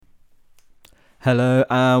Hello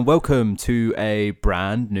and welcome to a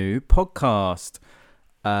brand new podcast.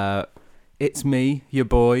 It's me, your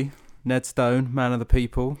boy, Ned Stone, man of the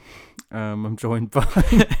people. I'm joined by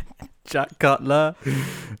Jack Cutler.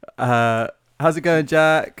 How's it going,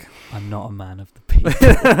 Jack? I'm not a man of the people.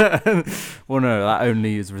 Well, no, that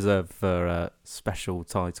only is reserved for special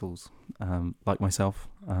titles, like myself.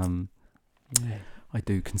 I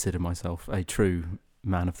do consider myself a true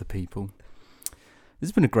man of the people. This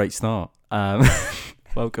has been a great start.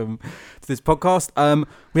 Welcome to this podcast.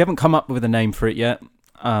 We haven't come up with a name for it yet.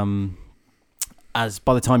 As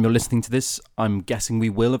by the time you're listening to this, I'm guessing we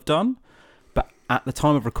will have done. But at the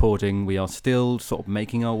time of recording, we are still sort of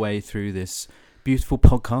making our way through this beautiful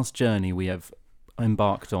podcast journey we have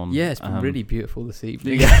embarked on. Yeah, it's been really beautiful this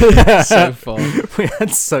evening. Yeah. So far. We had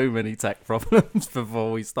so many tech problems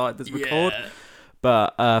before we started this record.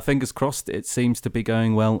 But fingers crossed, it seems to be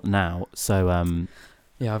going well now. So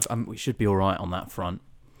we should be all right on that front.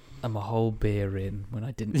 I'm a whole beer in when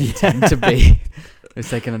I didn't intend to be.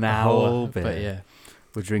 It's taken an hour. But yeah.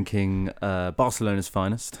 We're drinking Barcelona's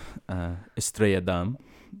finest, Estrella Damm.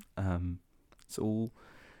 It's all,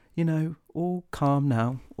 all calm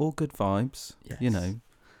now, all good vibes. Yes.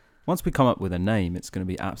 Once we come up with a name, it's going to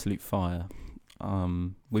be absolute fire.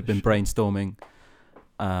 We've been brainstorming.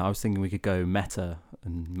 I was thinking we could go meta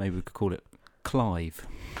and maybe we could call it Clive.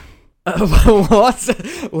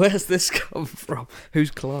 What? Where's this come from? Who's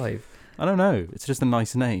Clive? I don't know. It's just a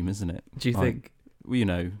nice name, isn't it? Do you think?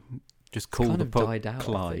 Just call kind the of died out,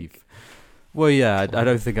 Clive. Well, yeah, Clive. I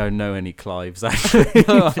don't think I know any Clives, actually.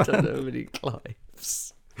 No, I don't know any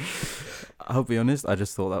Clives. I'll be honest, I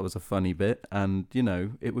just thought that was a funny bit. And,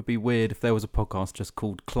 it would be weird if there was a podcast just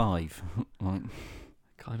called Clive.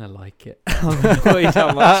 Kind of like it. I'm annoyed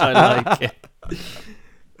how much I like it.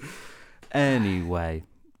 Anyway,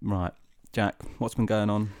 right, Jack, what's been going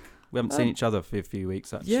on? We haven't seen each other for a few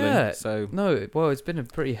weeks, actually. Yeah. So No, well, it's been a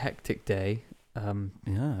pretty hectic day.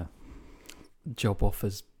 Yeah. Job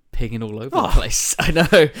offers pinging all over the place. I know.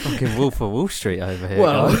 Fucking Wolf of Wall Street over here.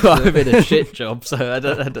 Well, I'm in a shit job, so I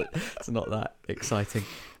don't it's not that exciting.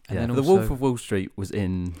 And then the Wolf of Wall Street was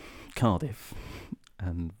in Cardiff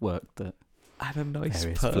and worked at I'm a nice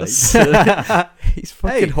various person. He's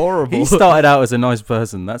fucking horrible. He started out as a nice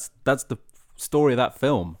person. That's the story of that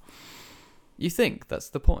film. You think that's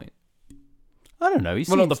the point? I don't know.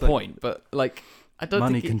 Well, not the point, but like I don't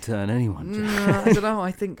money think can turn anyone. I don't know.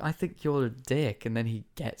 I think you're a dick, and then he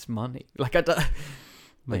gets money. Like I don't.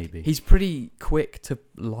 Maybe he's pretty quick to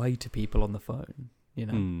lie to people on the phone.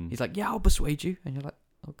 He's like, "Yeah, I'll persuade you," and you're like,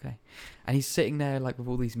 "Okay." And he's sitting there like with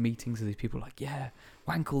all these meetings with these people, like, "Yeah,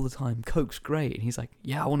 wank all the time, coke's great," and he's like,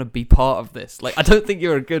 "Yeah, I want to be part of this." Like, I don't think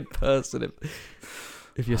you're a good person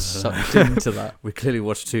if you're sucked into that. We clearly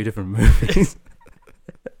watched two different movies.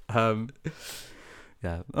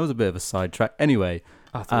 Yeah, that was a bit of a sidetrack. Anyway,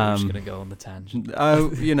 I thought we were just going to go on the tangent.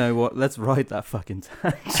 Oh, you know what? Let's ride that fucking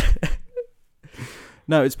tangent.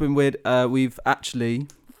 No, it's been weird. We've actually,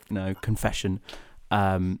 confession.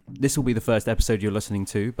 This will be the first episode you're listening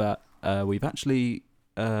to, but we've actually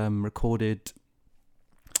recorded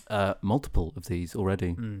multiple of these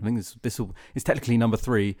already. I think it's technically number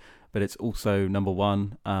 3, but it's also number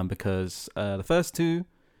 1 because the first 2,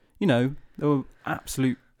 they were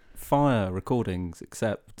absolute fire recordings,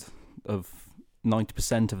 except of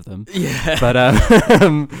 90% of them. Yeah. But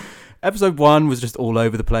episode 1 was just all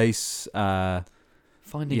over the place.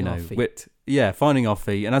 Finding our feet. Finding our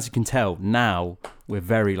feet. And as you can tell, now we're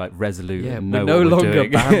very resolute. Yeah, and we're know no what we're longer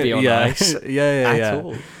doing. Bambi on ice. At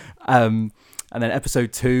all. And then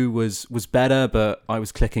episode 2 was better, but I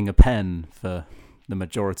was clicking a pen for the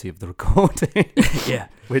majority of the recording. Yeah.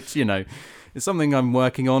 Which, it's something I'm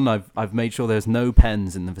working on. I've made sure there's no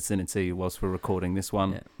pens in the vicinity whilst we're recording this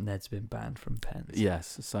one. Yeah, Ned's been banned from pens.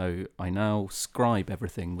 Yes, so I now scribe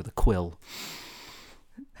everything with a quill.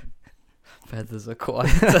 Feathers are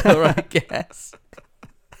quieter, I guess.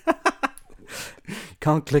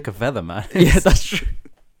 Can't click a feather, man. Yeah, that's true.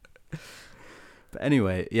 But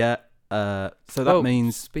anyway, yeah. So that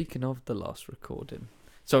means... Speaking of the last recording...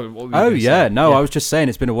 So what were I was just saying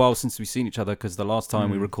it's been a while since we've seen each other because the last time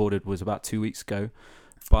we recorded was about 2 weeks ago.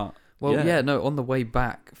 But on the way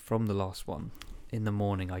back from the last one in the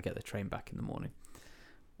morning, I get the train back in the morning,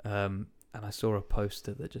 and I saw a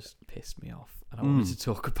poster that just pissed me off, and I wanted to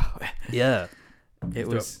talk about it. Yeah, it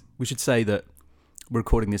was. We should say that we're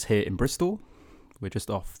recording this here in Bristol. We're just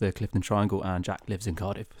off the Clifton Triangle, and Jack lives in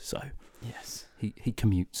Cardiff, so yes, he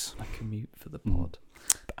commutes. I commute for the pod.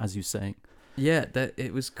 But as you say. Yeah,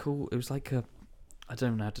 it was cool. It was like I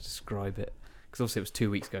don't know how to describe it because obviously it was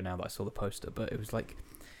 2 weeks ago now that I saw the poster, but it was like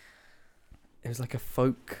a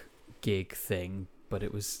folk gig thing, but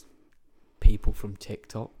it was people from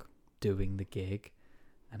TikTok doing the gig,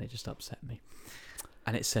 and it just upset me.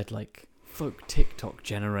 And it said like folk TikTok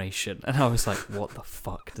generation, and I was like, what the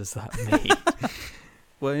fuck does that mean?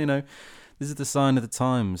 Well, this is the sign of the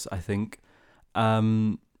times, I think.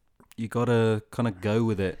 You gotta kind of go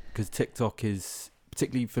with it, because TikTok is,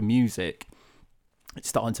 particularly for music, it's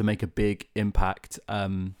starting to make a big impact. I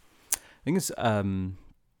think it's one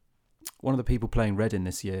of the people playing Reading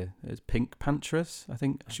this year is Pink Pantress. I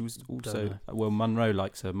think she was also, well, Monroe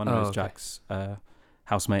likes her. Monroe's Jack's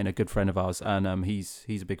housemate and a good friend of ours, and he's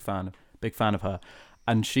a big fan of her.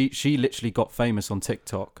 And she literally got famous on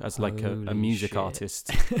TikTok as like a music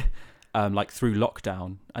artist. Like through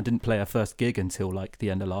lockdown, and didn't play her first gig until like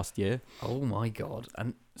the end of last year. Oh my god!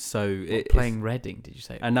 And so playing Reading, did you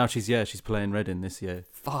say? And now she's playing Reading this year.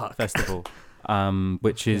 Fuck. Festival,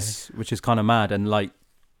 which is kind of mad. And like,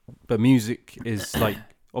 but music is like,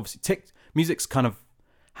 obviously music's kind of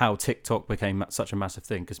how TikTok became such a massive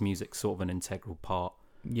thing, because music's sort of an integral part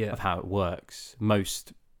of how it works.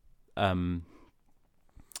 Most sort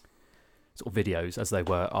of videos, as they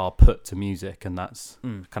were, are put to music, and that's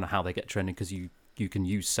kind of how they get trending, because you can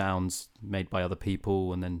use sounds made by other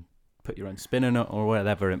people and then put your own spin on it, or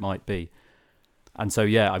whatever it might be. And so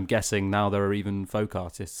I'm guessing now there are even folk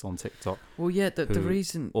artists on TikTok. Well, the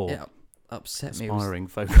reason it upset me was aspiring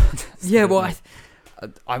folk artists. Yeah, well,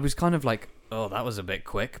 I was kind of like, oh, that was a bit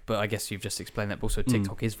quick, but I guess you've just explained that. But also,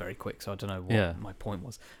 TikTok is very quick, so I don't know what my point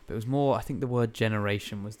was. But it was more, I think the word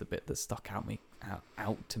generation was the bit that stuck out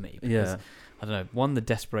to me. Because, I don't know, one, the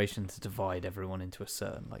desperation to divide everyone into a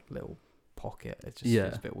certain like little pocket. It just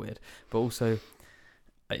feels a bit weird. But also,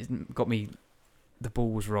 it got me, the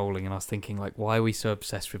ball was rolling, and I was thinking, like, why are we so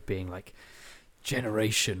obsessed with being like,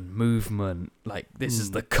 generation, movement, like this is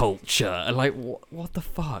the culture, and like what the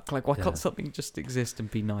fuck, like why can't something just exist and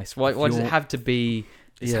be nice? Why does it have to be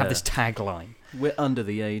have this tagline? We're under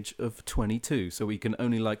the age of 22, so we can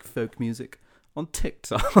only like folk music on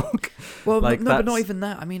TikTok. Well, like, no, but not even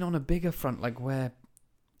that. I mean, on a bigger front, like where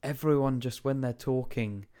everyone just, when they're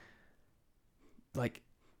talking, like,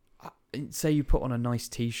 say you put on a nice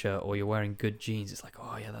t-shirt or you're wearing good jeans, it's like,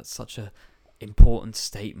 oh yeah, that's such a important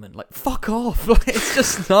statement. Like, fuck off. Like, it's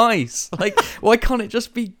just nice. Like, why can't it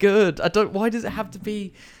just be good? Why does it have to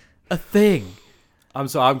be a thing?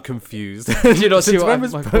 I'm confused. You know, since when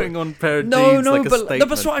was putting on a pair of jeans like a statement? No, but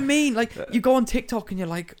that's what I mean. Like, you go on TikTok and you're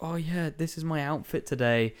like, oh yeah, this is my outfit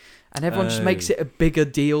today, and everyone just makes it a bigger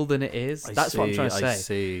deal than it is. That's what I'm trying to say. I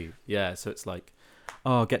see. Yeah, so it's like,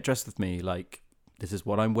 oh, get dressed with me. Like, this is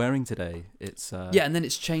what I'm wearing today. It's and then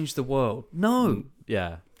it's changed the world. No.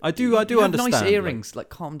 Yeah. I do understand. Nice earrings, like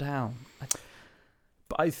calm down.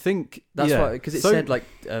 But I think that's why, because it said like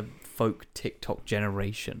folk TikTok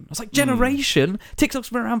generation. I was like, generation? TikTok's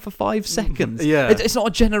been around for 5 seconds. It's not a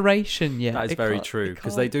generation yet. That is very true,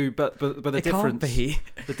 because they do. But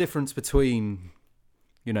the difference between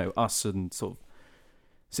us and sort of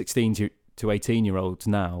 16 to 18-year-olds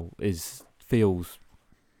now feels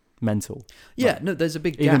mental. Yeah, no, there's a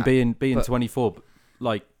big gap. Even being 24,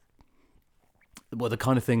 like. Well, the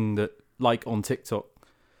kind of thing that, like on TikTok,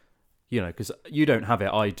 because you don't have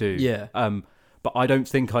it, I do. Yeah. But I don't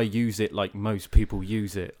think I use it like most people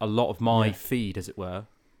use it. A lot of my feed, as it were,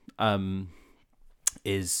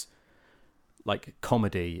 is like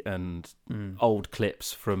comedy and old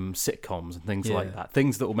clips from sitcoms and things like that.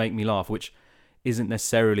 Things that will make me laugh, which isn't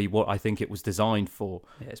necessarily what I think it was designed for.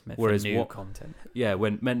 Yeah, it's meant for new content. Yeah,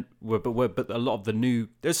 but a lot of the new,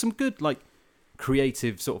 there's some good like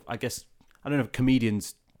creative sort of, I guess. I don't know if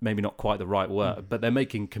comedians, maybe not quite the right word, but they're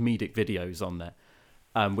making comedic videos on there,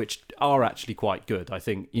 which are actually quite good. I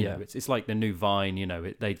think, you know, it's like the new Vine,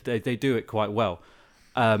 they do it quite well.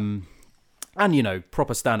 And,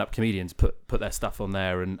 proper stand-up comedians put their stuff on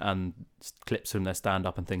there and clips from their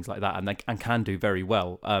stand-up and things like that, and can do very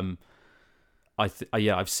well.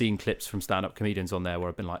 I've seen clips from stand-up comedians on there where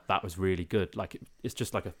I've been like, that was really good. Like, it's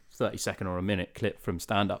just like a 30-second or a minute clip from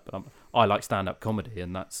stand-up. But I like stand-up comedy,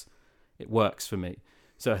 and it works for me.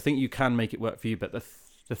 So I think you can make it work for you, but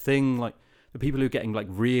the thing, like, the people who are getting like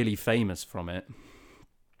really famous from it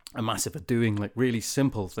are massive at doing like really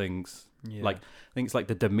simple things. Like things like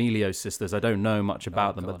the D'Amelio sisters. I don't know much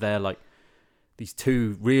about them, but they're like these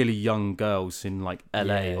two really young girls in like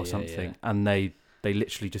LA or something, and they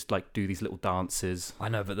literally just like do these little dances. I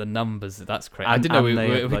know, but the numbers, that's crazy. I didn't know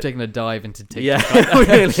we're taking a dive into TikTok. Yeah, we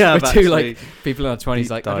really have. We're two like people in our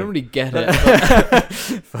 20s, like, I don't really get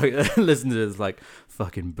it. Listen to this, like,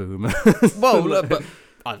 fucking boomer. Well, but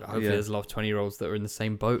hopefully there's a lot of 20-year-olds that are in the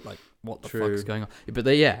same boat. Like, what the fuck is going on? But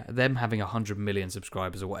them having 100 million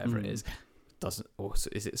subscribers or whatever it is, doesn't, or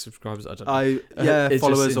is it subscribers? I don't know. Yeah,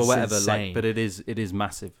 followers or whatever. Insane. But it is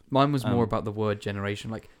massive. Mine was more about the word generation,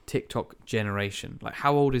 like TikTok generation. Like,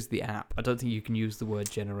 how old is the app? I don't think you can use the word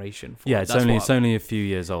generation for it. It's only a few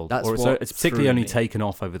years old. It's particularly only taken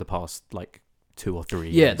off over the past like 2 or 3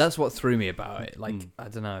 years. Yeah, that's what threw me about it. Like, I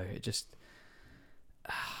don't know. It just...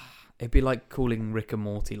 It'd be like calling Rick and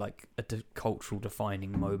Morty like a cultural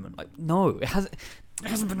defining moment. Like, no, it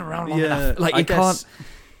hasn't been around long enough. Like,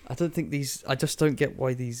 I don't think these... I just don't get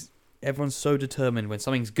why these... Everyone's so determined when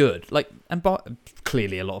something's good. Like,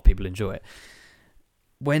 clearly a lot of people enjoy it.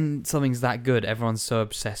 When something's that good, everyone's so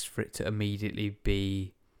obsessed for it to immediately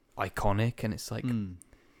be iconic. And it's like,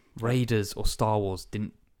 Raiders or Star Wars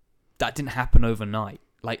didn't happen overnight.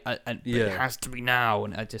 Like, it has to be now.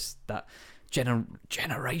 And I just... that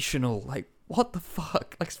generational, like, what the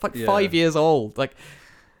fuck? Like, it's like 5 years old. Like,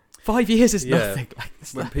 5 years is nothing. Like,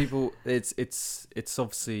 when people, it's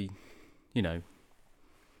obviously, you know,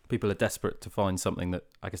 people are desperate to find something that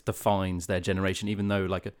I guess defines their generation, even though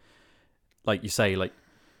like you say, like,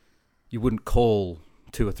 you wouldn't call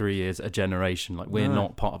 2 or 3 years a generation. Like, we're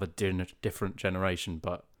not part of a different generation,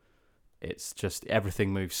 but it's just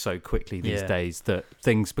everything moves so quickly these days that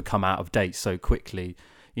things become out of date so quickly.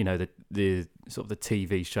 You know, the sort of the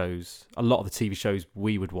TV shows, a lot of the TV shows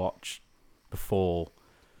we would watch before,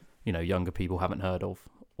 you know, younger people haven't heard of,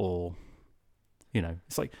 or, you know,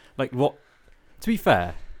 it's like what, to be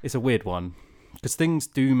fair, it's a weird one, because things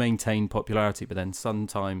do maintain popularity, but then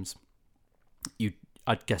sometimes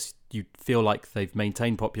I guess you feel like they've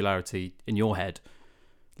maintained popularity in your head,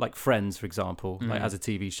 like Friends, for example, like as a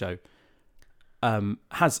TV show,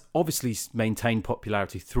 has obviously maintained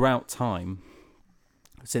popularity throughout time.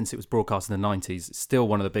 Since it was broadcast in the 90s, it's still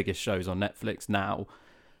one of the biggest shows on Netflix now,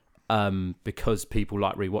 because people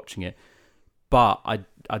like rewatching it. But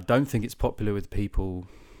I don't think it's popular with people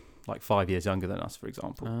like 5 years younger than us, for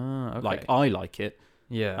example. Okay. Like, I like it,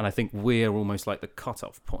 and I think we're almost like the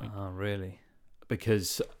cut-off point. Oh, really?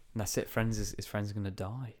 Because that's it. Friends going to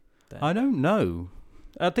die then? I don't know.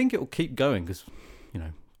 I think it'll keep going because, you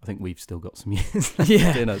know, I think we've still got some years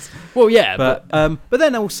left in us. Well, yeah, but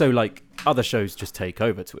then also, like, other shows just take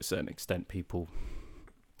over to a certain extent. People,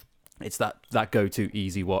 it's that go-to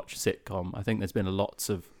easy watch sitcom. I think there's been lots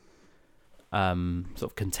of sort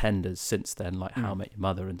of contenders since then, like How I Met Your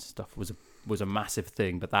Mother and stuff was a massive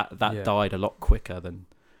thing, but that died a lot quicker than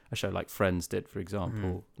a show like Friends did, for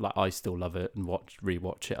example. Like, I still love it and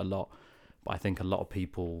rewatch it a lot, but I think a lot of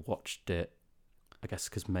people watched it, I guess,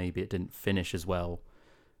 because maybe it didn't finish as well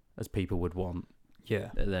as people would want. Yeah.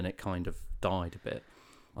 And then it kind of died a bit.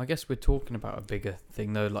 I guess we're talking about a bigger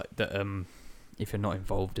thing though, like that. If you're not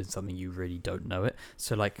involved in something, you really don't know it.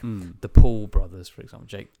 So, like the Paul brothers, for example,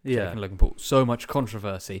 Jake and Logan Paul, so much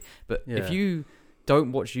controversy. But if you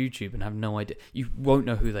don't watch YouTube and have no idea, you won't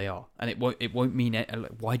know who they are, and it won't mean it.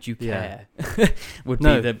 Like, why do you care? Would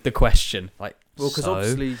be the question. Like, well, because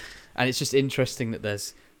obviously, and it's just interesting that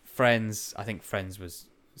there's Friends. I think Friends was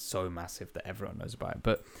so massive that everyone knows about it,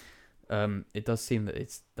 but it does seem that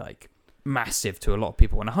it's like massive to a lot of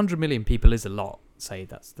people. And 100 million people is a lot. Say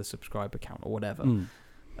that's the subscriber count or whatever.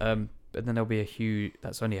 But then there'll be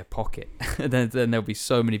that's only a pocket. And then there'll be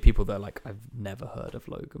so many people that are like, I've never heard of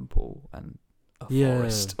Logan Paul and a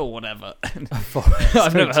forest or whatever. A forest.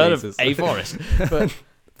 I've never heard of a forest. But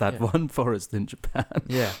that one forest in Japan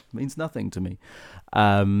means nothing to me.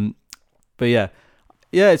 But yeah,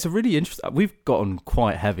 it's a really interesting. We've gotten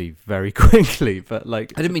quite heavy very quickly, but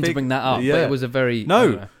like, I didn't mean to bring that up. But it was a very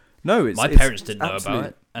no. My parents didn't know about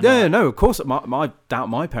it. No, of course. I doubt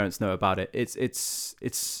my parents know about it. It's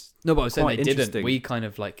no, but I was saying they didn't. We kind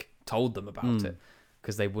of like told them about it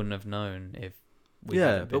because they wouldn't have known if we.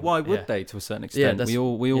 Yeah, but why would they? To a certain extent, we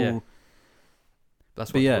all.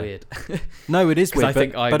 That's what's weird. No, it is weird. I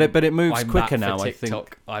think but it moves quicker now.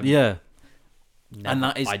 TikTok, I think. And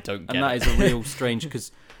that is that is a real strange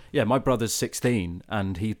because my brother's 16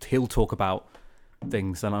 and he'll talk about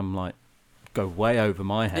things and I'm like, go way over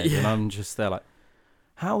my head and I'm just there like,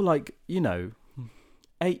 how, like,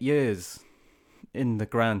 8 years in the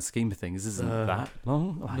grand scheme of things isn't that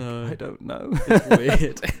long. Like, no, I don't know. It's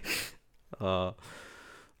weird. But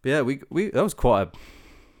yeah, we that was quite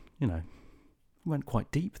a went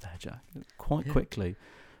quite deep there, Jack, quite quickly,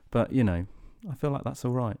 but I feel like that's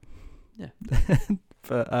all right.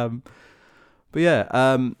 But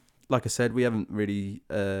yeah, like I said, we haven't really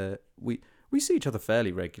we see each other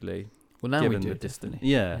fairly regularly. Well, now given we do, the distance.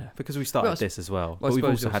 Yeah, because we started this as well. But we've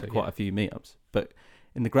also had quite a few meetups. But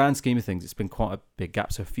in the grand scheme of things, it's been quite a big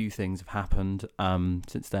gap. So a few things have happened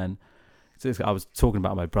since then. So I was talking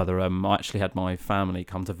about my brother. I actually had my family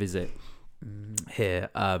come to visit here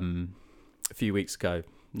a few weeks ago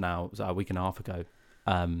now, it was a week and a half ago,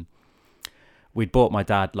 we'd bought my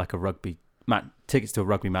dad like a rugby tickets to a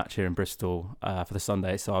rugby match here in Bristol for the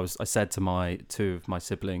Sunday. So I said to two of my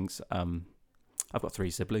siblings, I've got 3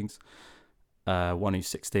 siblings, one who's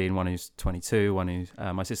 16, one who's 22, one who's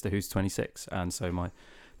my sister who's 26, and so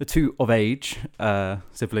the 2 of age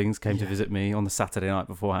siblings came to visit me on the Saturday night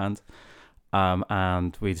beforehand,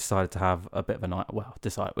 and we decided to have a bit of a night. Well,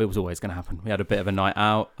 it was always going to happen. We had a bit of a night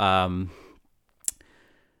out. My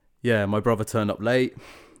brother turned up late,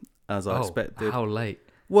 as I expected. How late?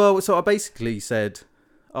 Well, so I basically said,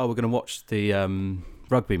 we're going to watch the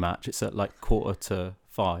rugby match. It's at like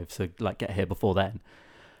 4:45, so like get here before then.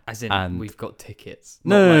 As in, we've got tickets.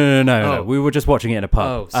 No. We were just watching it in a pub.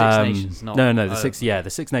 Oh, Six Nations, not... No, the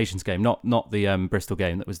Six Nations game, not the Bristol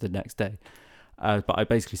game that was the next day. But I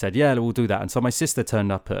basically said, we'll do that. And so my sister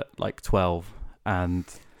turned up at like 12, and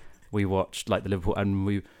we watched like the Liverpool,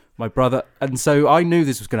 and my brother, and so I knew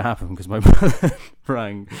this was going to happen because my brother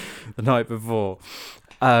rang the night before.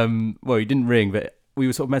 Well, he didn't ring, but we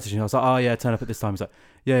were sort of messaging. I was like, turn up at this time. He's like,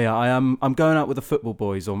 I'm going out with the football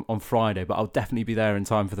boys on Friday, but I'll definitely be there in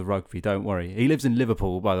time for the rugby. Don't worry. He lives in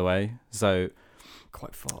Liverpool, by the way, so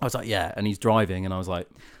quite far. I was like, and he's driving, and I was like,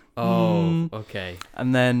 okay.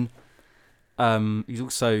 And then he's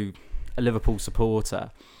also a Liverpool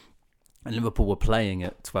supporter, and Liverpool were playing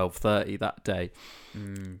at 12:30 that day,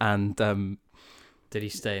 and did he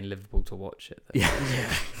stay in Liverpool to watch it then?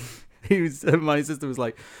 Yeah. He was. My sister was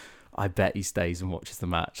like, I bet he stays and watches the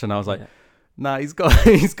match, and I was like, nah, he's got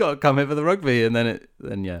to come here for the rugby. And then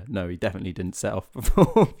he definitely didn't set off before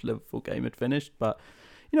the Liverpool game had finished. But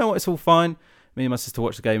you know what, it's all fine. Me and my sister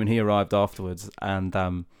watched the game, and he arrived afterwards. And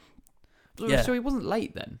so he wasn't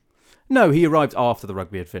late then? No, he arrived after the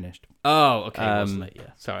rugby had finished. Oh, okay, he wasn't late. Yeah,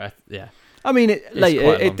 sorry. I mean,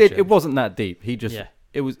 it wasn't that deep. He just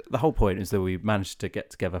it was the whole point is that we managed to get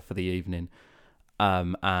together for the evening.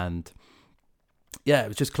 And it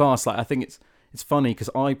was just class. Like, I think it's funny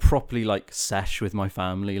because I properly like sesh with my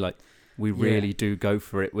family. Like, we really do go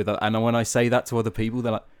for it and when I say that to other people,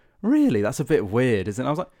 they're like, really? That's a bit weird, isn't it?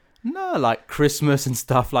 I was like, no, like Christmas and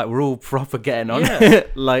stuff, like we're all proper getting on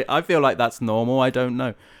it. Like, I feel like that's normal. I don't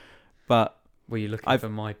know. But were you looking for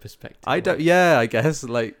my perspective? I don't, I guess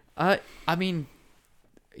like, I mean,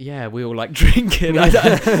 we all like drinking.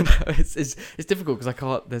 It's difficult because I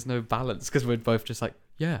can't. There's no balance because we're both just like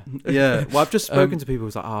Well, I've just spoken to people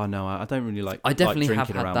who's like, oh no, I don't really like. I definitely like have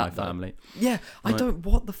drinking had around that my family. Yeah, I don't.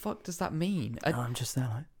 What the fuck does that mean? I'm just there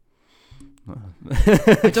like.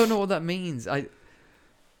 I don't know what that means.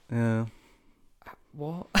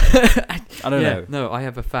 What? I don't know. No, I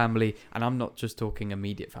have a family, and I'm not just talking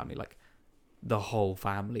immediate family. Like, the whole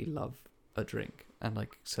family love a drink, and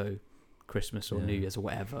like so. Christmas or New Year's or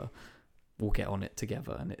whatever, we'll get on it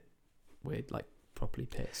together, and we're like properly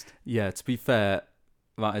pissed. Yeah, to be fair,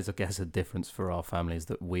 that is, I guess, a difference for our family is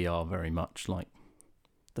that we are very much like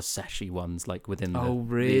the seshy ones, like within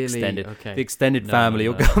the extended family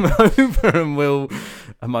will come over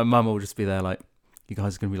and my mum will just be there like, you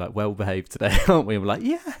guys are going to be like well behaved today, aren't we? And we're like,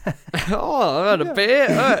 I've had a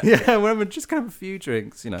beer. We're just going to have a few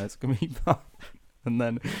drinks, it's going to be fun. And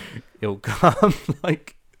then it'll come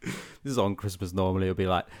like, this is on Christmas normally, it'll be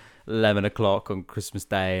like 11 o'clock on Christmas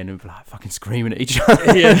Day, and we'll be like fucking screaming at each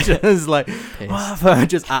other. Just like,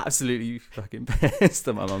 just absolutely fucking pissed.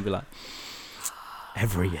 And my mum will be like,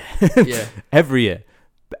 every year. Every year.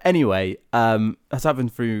 But anyway, I was having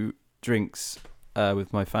through drinks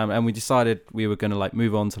with my family, and we decided we were going to like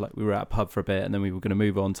move on to like, we were at a pub for a bit, and then we were going to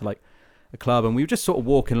move on to like a club, and we were just sort of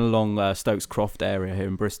walking along Stokes Croft area here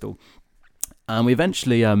in Bristol, and we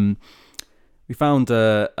eventually we found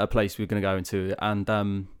a place we were going to go into,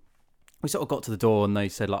 and we sort of got to the door, and they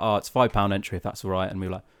said like, it's £5 entry if that's all right. And we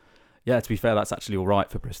were like, to be fair, that's actually all right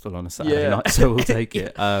for Bristol on a Saturday night, so we'll take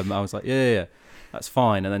it. I was like, that's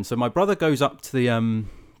fine. And then so my brother goes up to the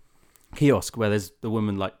kiosk where there's the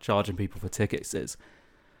woman like charging people for tickets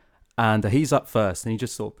and he's up first, and he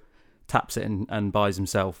just sort of taps it and buys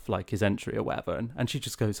himself like his entry or whatever, and she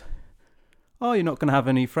just goes, oh, you're not going to have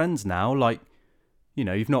any friends now, like,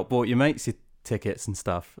 you've not bought your mates your tickets and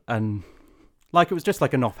stuff. And like, it was just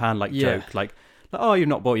like an offhand like joke, like, oh, you've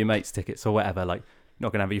not bought your mates tickets or whatever, like, you're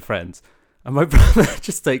not gonna have your friends. And my brother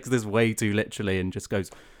just takes this way too literally and just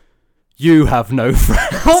goes, you have no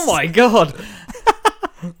friends. Oh my god.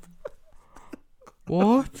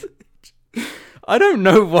 What? I don't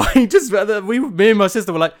know why. Just me and my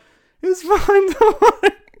sister were like, it's fine, don't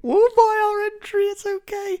worry. We'll buy our entry, it's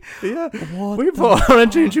okay. Yeah. We bought our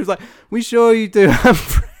entry, and she was like, we sure you do have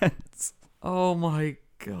friends. Oh my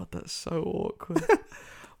god, that's so awkward.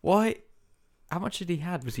 Why? How much had he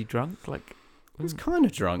had? Was he drunk? Like, I was kind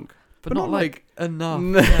of drunk, but not like enough.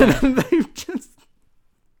 They just.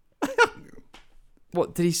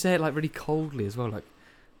 What did he say it like really coldly as well? Like,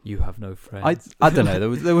 you have no friends. I don't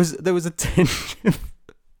know. There was a tinge of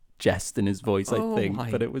jest in his voice, I think,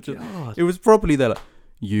 but it was just God. it was probably there. Like,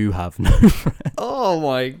 you have no friends. Oh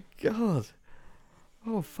my God.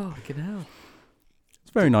 Oh fucking hell. It's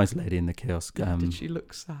a very nice lady in the kiosk. Did she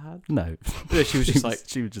look sad? No, She was just like,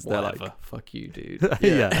 she was just whatever. there like, fuck you, dude.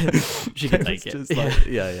 yeah. She could take it. Just like,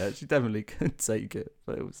 yeah, she definitely could take it,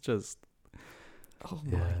 but it was just. Oh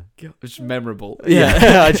my God. It's memorable.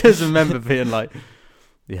 Yeah, I just remember being like,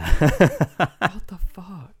 yeah. What the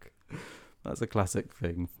fuck? That's a classic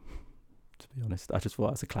thing, to be honest. I just thought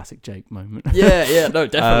that's a classic Jake moment. Yeah, no,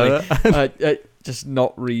 definitely. Just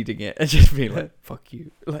not reading it and just being like, fuck you.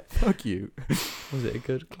 Like, fuck you. Was it a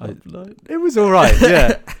good club night? It was all right,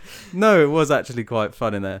 yeah. No, it was actually quite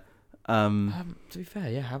fun in there. To be fair,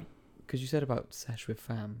 yeah, because you said about sesh with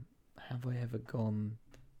fam, have I ever gone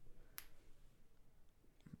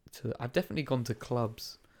to... I've definitely gone to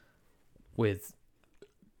clubs with...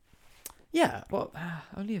 Yeah, well,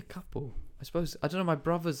 only a couple. I suppose, I don't know, my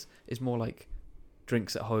brother's is more like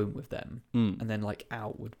drinks at home with them, and then like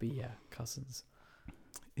out would be, cousins.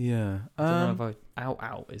 Yeah. I don't know if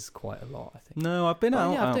out is quite a lot, I think. No, I've been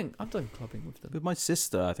out. Yeah, I've done clubbing with them. With my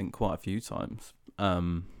sister, I think quite a few times.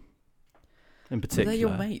 In particular. Well, they're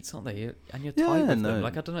your mates, aren't they? And you're tight with them.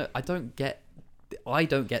 Like, I don't know. I don't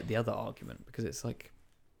get the other argument, because it's like,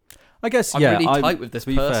 I guess, I'm really tight with this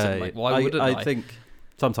person. Fair, like, why wouldn't I? I think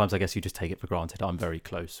sometimes, I guess you just take it for granted. I'm very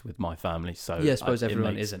close with my family, so yeah, I suppose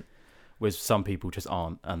everyone isn't. With some people just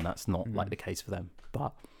aren't, and that's not like the case for them.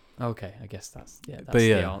 But okay, I guess that's the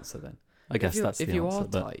answer then. I guess that's the answer. If you are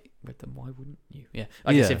tight with them, why wouldn't you? Yeah,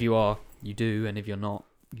 I guess if you are, you do, and if you're not,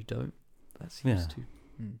 you don't. That seems to.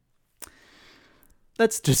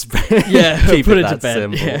 Let's just keep it to that bed.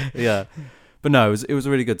 simple. Yeah, but no, it was a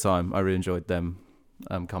really good time. I really enjoyed them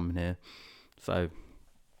coming here. So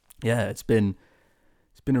yeah, it's been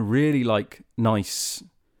a really like nice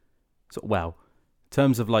sort of, well, in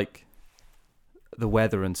terms of like the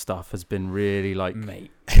weather and stuff has been really like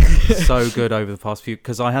so good over the past few,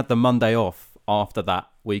 because I had the Monday off after that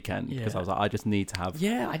weekend, because I was like, I just need to have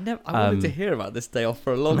I wanted to hear about this day off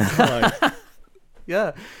for a long time.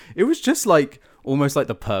 Yeah, it was just like almost like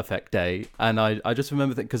the perfect day, and I just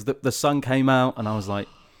remember that because the sun came out and I was like,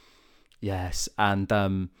 yes.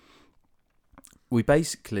 And we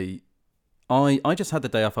basically I just had the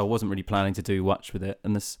day off. I wasn't really planning to do much with it,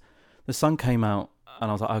 and the sun came out and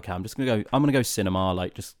I was like, okay, I'm gonna go cinema,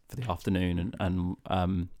 like just for the afternoon, and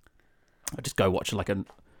I just go watch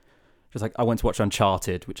I went to watch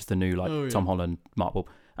Uncharted, which is the new Tom Holland Mark Wahlberg,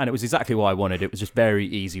 and it was exactly what I wanted. It was just very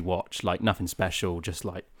easy watch, like nothing special, just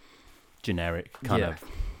like generic kind of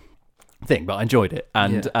thing, but I enjoyed it.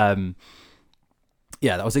 And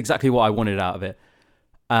that was exactly what I wanted out of it.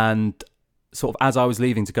 And sort of as I was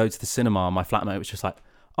leaving to go to the cinema, my flatmate was just like,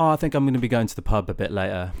 oh, I think I'm going to be going to the pub a bit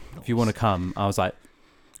later. If you want to come. I was like,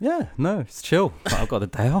 yeah, no, it's chill. I've got the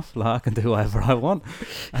day off. Like, I can do whatever I want.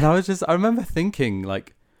 And I remember thinking,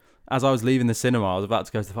 like, as I was leaving the cinema, I was about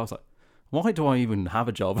to go to the pub, I was like, why do I even have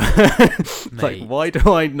a job? Like, why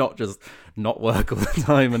do I not just not work all the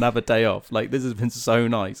time and have a day off? Like, this has been so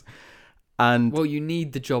nice. And well, you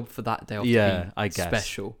need the job for that day off to be I guess.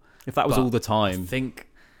 special. If that was all the time. I think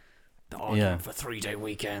the argument for 3-day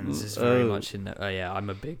weekends is very much in the... I'm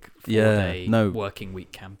a big 4-day working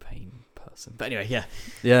week campaign person. But anyway,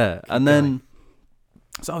 Yeah, and then...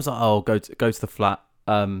 So I was like, oh, go to the flat,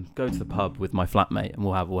 go to the pub with my flatmate, and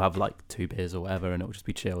we'll have like 2 beers or whatever, and it'll just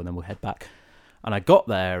be chill, and then we'll head back. And I got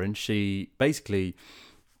there, and she basically...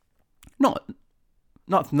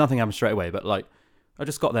 Nothing happened straight away, but like, I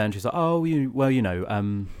just got there, and she's like, oh, I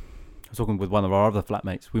was talking with one of our other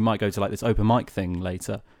flatmates. We might go to like this open mic thing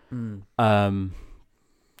later. So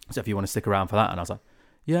if you want to stick around for that. And I was like,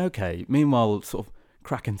 yeah, okay. Meanwhile, sort of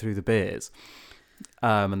cracking through the beers.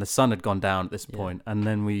 And the sun had gone down at this point. And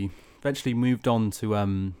then we eventually moved on to,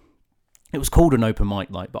 it was called an open mic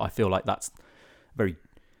night, but I feel like that's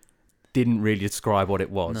didn't really describe what it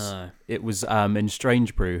was. No. It was in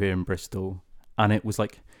Strange Brew here in Bristol. And it was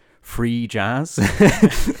like free jazz.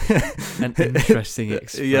 An interesting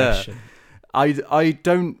expression.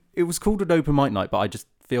 It was called an open mic night, but I just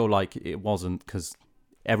feel like it wasn't, because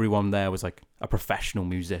everyone there was like a professional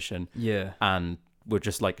musician. Yeah. And we're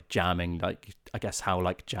just like jamming, like I guess how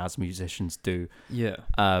like jazz musicians do. Yeah.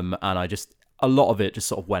 And a lot of it just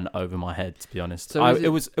sort of went over my head, to be honest. So it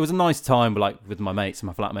was a nice time, like with my mates and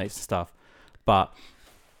my flatmates and stuff, but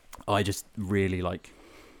I just really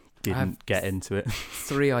didn't get into it.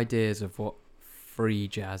 3 ideas of what free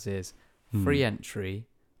jazz is. free entry,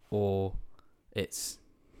 or it's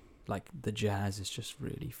like the jazz is just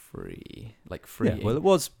really free, like free. Yeah, well, it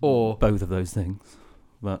was or both of those things,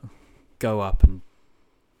 but go up and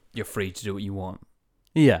you're free to do what you want.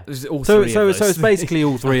 yeah. So It's basically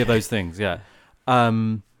all three of those things. Yeah.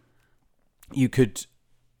 You could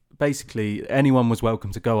basically anyone was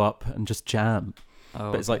welcome to go up and just jam.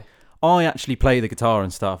 Oh, but it's like I actually play the guitar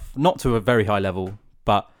and stuff, not to a very high level,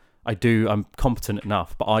 but I'm competent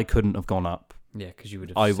enough. But I couldn't have gone up. Yeah, because you would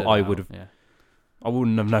have. I would have. Yeah. I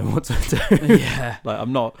wouldn't have known what to do. Yeah, like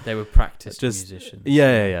I'm not. They were practiced musicians.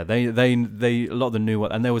 Yeah. They a lot of them knew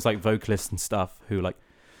what, and there was like vocalists and stuff who like.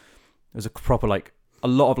 There was a proper like a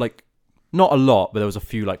lot of like, not a lot, but there was a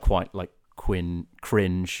few like quite like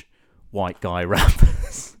cringe white guy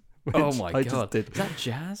rappers. Oh my god! Just did. Is that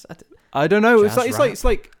jazz? I don't know. Jazz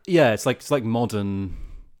It's like modern.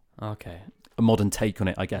 Okay. A modern take on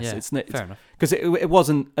it, I guess. Yeah, It's fair enough. Because it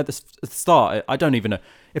wasn't at the start. I don't even know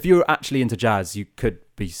if you were actually into jazz. You could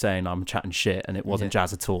be saying I'm chatting shit, and it wasn't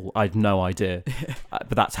jazz at all. I had no idea, but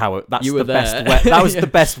that's how. That's you were the there. best way. That was the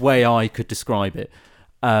best way I could describe it.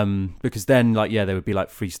 Because then, like, they would be like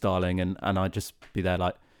freestyling, and I'd just be there,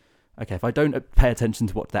 like, okay, if I don't pay attention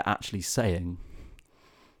to what they're actually saying,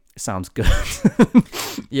 it sounds good.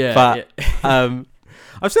 Yeah, but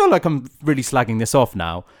I feel like I'm really slagging this off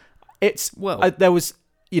now. It's there was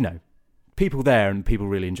people there and people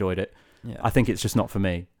really enjoyed it. Yeah. I think it's just not for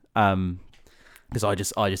me because I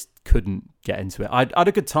just couldn't get into it. I had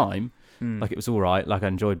a good time, like it was all right. Like I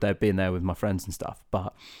enjoyed being there with my friends and stuff,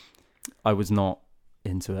 but I was not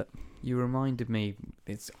into it. You reminded me.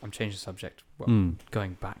 I'm changing the subject.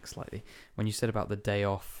 Going back slightly when you said about the day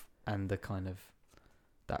off and the kind of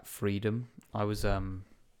that freedom. I was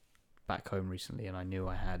back home recently and I knew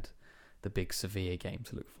I had the big Sevilla game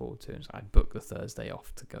to look forward to, and so I'd booked the Thursday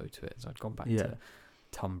off to go to it. So I'd gone back to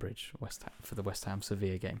Tunbridge, West Ham, for the West Ham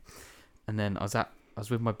Sevilla game, and then I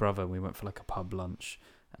was with my brother. And we went for like a pub lunch,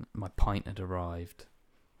 and my pint had arrived,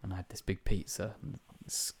 and I had this big pizza. And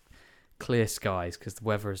clear skies because the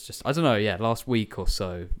weather is just, I don't know. Yeah, last week or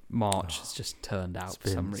so, March has just turned out for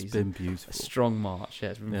some reason. It's been beautiful. A strong March. Yeah,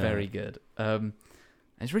 it's been very good. And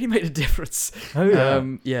it's really made a difference. Oh yeah.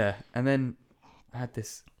 Yeah, and then I had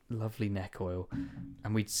this lovely neck oil,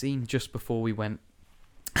 and we'd seen just before we went.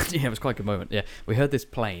 Yeah, it was quite a good moment. Yeah, we heard this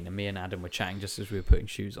plane, and me and Adam were chatting just as we were putting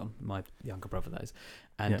shoes on. My younger brother, that is,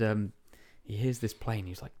 and he hears this plane. He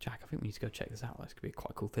was like, "Jack, I think we need to go check this out. This could be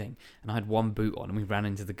quite a cool thing." And I had one boot on, and we ran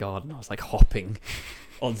into the garden. I was like hopping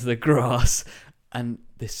onto the grass, and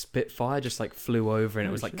this Spitfire just like flew over, and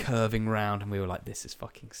it was like curving round, and we were like, "This is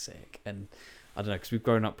fucking sick." And I don't know, because we've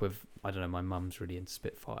grown up with, I don't know, my mum's really into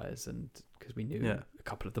Spitfires, and because we knew a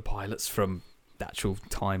couple of the pilots from the actual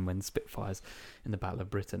time when Spitfires in the Battle of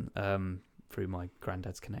Britain, through my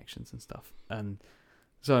granddad's connections and stuff. And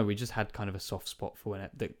so we just had kind of a soft spot for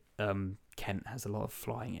when Kent has a lot of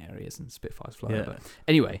flying areas and Spitfires fly over.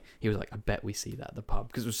 Anyway, he was like, I bet we see that at the pub,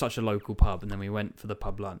 because it was such a local pub. And then we went for the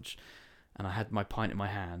pub lunch, and I had my pint in my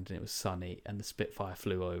hand, and it was sunny, and the Spitfire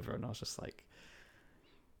flew over, and I was just like,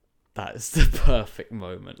 that is the perfect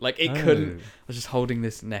moment. Like, it couldn't. I was just holding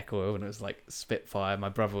this neck oil, and it was like Spitfire. My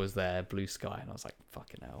brother was there, blue sky, and I was like,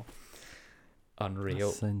 fucking hell.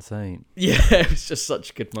 Unreal. That's insane. Yeah, it was just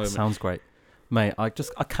such a good moment. Sounds great. Mate, I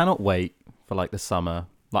cannot wait for like the summer.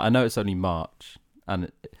 Like, I know it's only March, and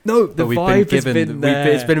the vibe has been there.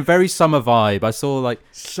 It's been a very summer vibe. I saw like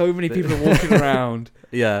so many people walking around.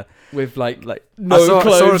 Yeah, with like no clothes.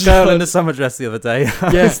 I saw a girl in a summer dress the other day.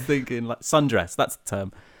 I was thinking like sundress. That's the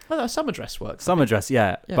term. Oh, summer dress works. Summer dress,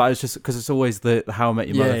 yeah. But it's just because it's always the How I Met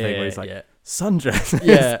Your Mother thing where it's like sundress.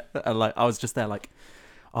 Yeah, and like I was just there like,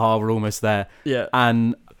 oh, we're almost there. Yeah.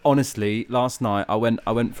 And honestly, last night I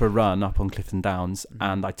went for a run up on Clifton Downs,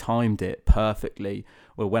 and I timed it perfectly.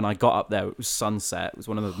 Well, when I got up there, it was sunset. It was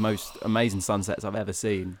one of the most amazing sunsets I've ever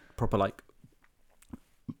seen. Proper like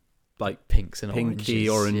pinks and pinky,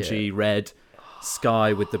 orangey, red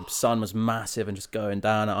sky with the sun was massive and just going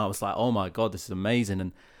down. And I was like, oh my God, this is amazing.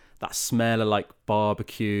 And that smell of like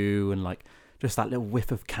barbecue and like just that little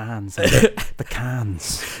whiff of cans. the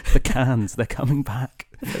cans, they're coming back.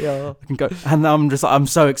 They are. I can go, and I'm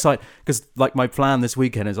so excited because like my plan this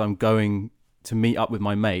weekend is I'm going to meet up with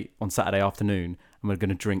my mate on Saturday afternoon, and we're going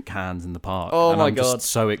to drink cans in the park. Oh, and my I'm God.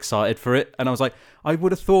 just so excited for it. And I was like, I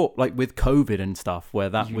would have thought like with COVID and stuff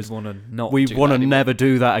where that we was, want to never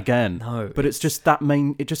do that again. No, but it's just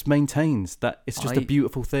it just maintains that it's just a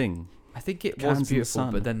beautiful thing. I think it was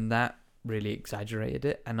beautiful, but then that really exaggerated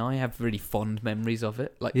it, and I have really fond memories of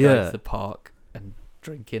it, like going to the park and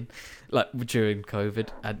drinking, like during COVID.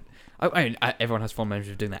 And I mean, everyone has fond memories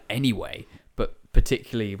of doing that anyway. But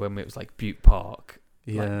particularly when it was like Butte Park,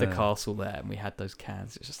 Yeah. like the castle there, and we had those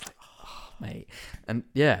cans. It's just like, oh, mate. And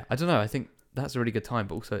yeah, I don't know. I think that's a really good time,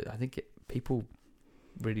 but also I think people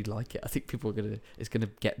really like it. I think it's gonna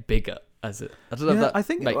get bigger as it. I don't know. If that I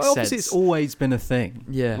think makes obviously sense. it's always been a thing.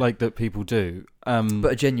 Yeah, like that people do.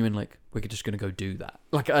 But a genuine like we're just gonna go do that.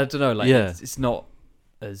 Like I don't know. Like it's not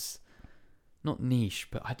as not niche,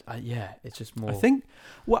 but yeah, it's just more. I think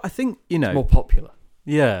it's more popular.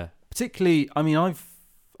 Yeah, particularly. I mean, I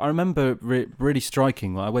remember really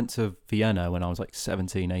striking. I went to Vienna when I was like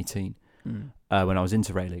 17, 18, when I was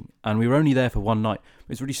interrailing, and we were only there for one night. It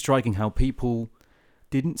was really striking how people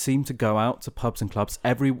didn't seem to go out to pubs and clubs.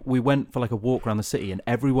 We went for like a walk around the city, and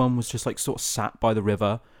everyone was just like sort of sat by the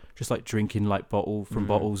river, just like drinking like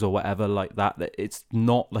bottles or whatever like that. That it's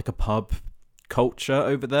not like a pub culture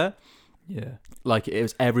over there. Yeah, like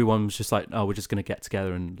everyone was just like, oh, we're just gonna get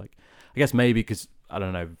together and like, I guess maybe because I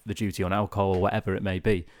don't know the duty on alcohol or whatever it may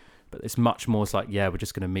be, but it's much more it's like, yeah, we're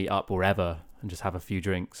just gonna meet up wherever and just have a few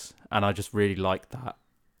drinks, and I just really like that,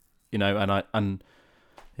 and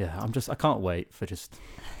yeah, I can't wait for just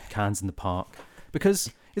cans in the park,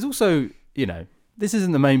 because it's also, this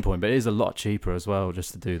isn't the main point, but it is a lot cheaper as well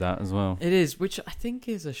just to do that as well. It is, which I think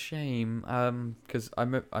is a shame, because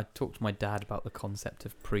I talked to my dad about the concept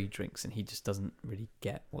of pre-drinks, and he just doesn't really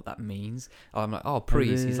get what that means. I'm like, oh,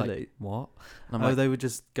 pre's. Really? He's like, what? And I'm like, they would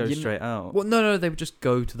just go straight out. Well, no, they would just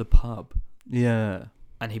go to the pub. Yeah.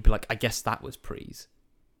 And he'd be like, I guess that was pre's.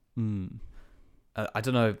 I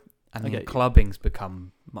don't know. And then clubbing's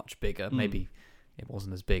become much bigger. Maybe it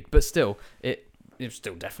wasn't as big, but still, it was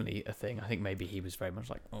still definitely a thing. I think maybe he was very much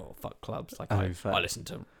like, oh, fuck clubs. Like, I listen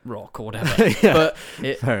to rock or whatever. Yeah, but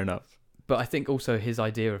fair enough. But I think also his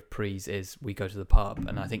idea of pre's is we go to the pub,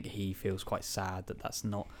 and I think he feels quite sad that that's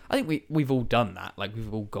not. I think we've all done that. Like,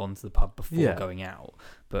 we've all gone to the pub before going out,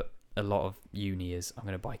 but a lot of uni is I'm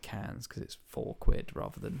going to buy cans because it's £4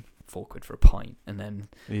 rather than £4 for a pint, and then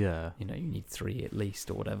you need 3 at least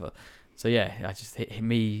or whatever. So yeah, I just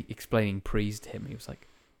me explaining pre's to him. He was like,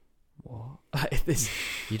 "What?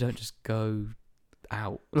 You don't just go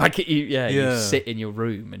out like you sit in your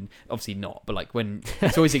room, and obviously not, but like when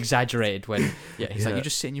it's always exaggerated when he's like, you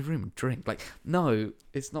just sit in your room and drink. Like, no,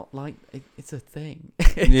 it's not like it's a thing.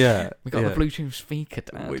 Yeah, we got a Bluetooth speaker,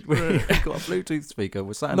 Dad. We got a Bluetooth speaker.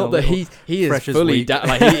 We're sat not that he is fully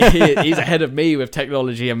like he's ahead of me with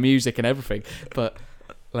technology and music and everything, but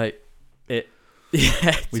like it.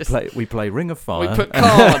 Yeah, we play Ring of Fire. We put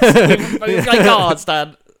cards. we play cards,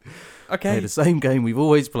 Dad. Okay. Play the same game we've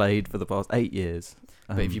always played for the past 8 years.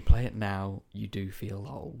 But if you play it now, you do feel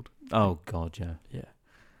old. Oh God, yeah. Yeah.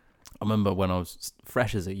 I remember when I was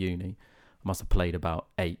fresh as at uni, I must have played about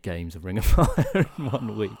 8 games of Ring of Fire in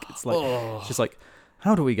 1 week. It's like it's just like,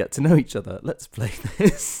 how do we get to know each other? Let's play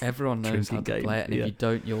this. Everyone knows how to play it, and if you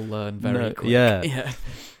don't, you'll learn very quick. Yeah.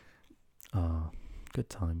 Oh, good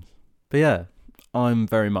times. But yeah, I'm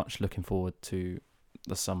very much looking forward to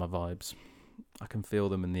the summer vibes. I can feel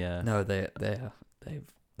them in the air. No,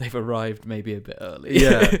 they've arrived maybe a bit early.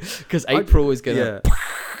 Yeah, because April is gonna.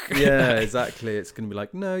 Yeah, exactly. It's gonna be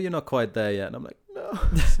like, no, you're not quite there yet, and I'm like, no,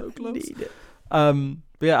 so close. Need it.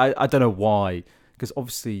 But yeah, I don't know why, because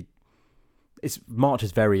obviously, March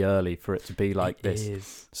is very early for it to be like this. It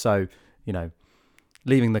is. So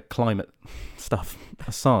leaving the climate stuff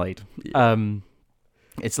aside,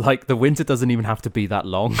 it's like the winter doesn't even have to be that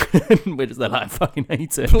long. We're just like, I fucking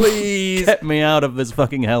hate it. Please get me out of this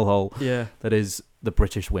fucking hellhole. Yeah, that is the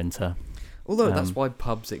British winter. Although that's why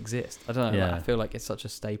pubs exist. I don't know. Yeah. I feel like it's such a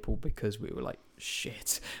staple because we were like,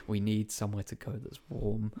 shit, we need somewhere to go that's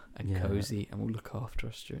warm and cozy and will look after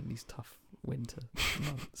us during these tough winter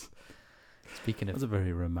months. Speaking of, that's a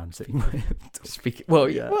very romantic way.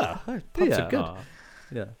 pubs are good.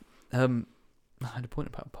 Yeah. I had a point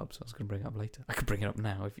about pubs I was going to bring it up later. I could bring it up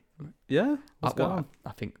now. What's going on?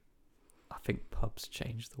 I think pubs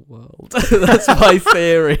change the world. That's my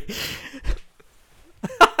theory.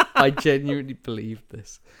 I genuinely believe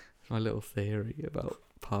this. It's my little theory about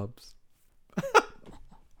pubs.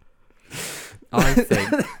 I think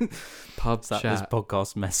pub chat. This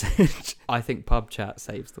podcast message. I think pub chat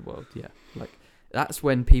saves the world. Yeah, like that's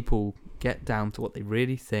when people get down to what they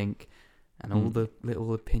really think. And all the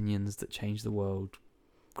little opinions that change the world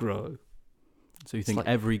grow. So you think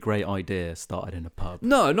every great idea started in a pub?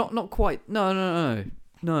 No, not quite. No.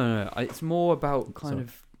 It's more about kind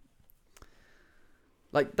of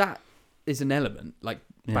like that is an element. Like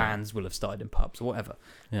bands will have started in pubs or whatever.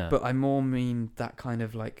 Yeah. But I more mean that kind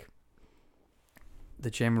of like the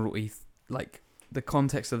general like the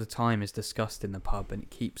context of the time is discussed in the pub and it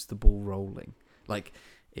keeps the ball rolling. Like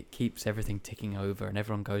it keeps everything ticking over, and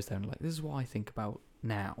everyone goes there and like, this is what I think about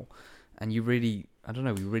now. And you really, I don't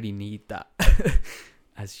know, we really need that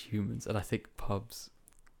as humans. And I think pub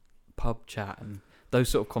chat and those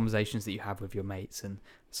sort of conversations that you have with your mates, and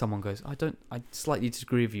someone goes, I slightly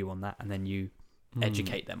disagree with you on that, and then you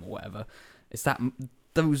educate them or whatever. It's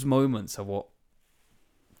those moments are what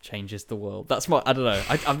changes the world. That's my, I don't know.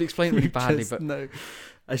 I'm explaining really badly, but no,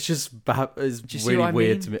 it's just it's do you see really what I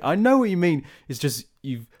weird mean? to me. I know what you mean. It's just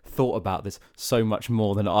you've thought about this so much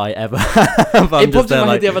more than I ever have. It popped in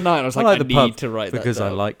my head the other night, and I was like, I the need pub to write that because I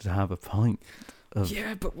down. like to have a pint.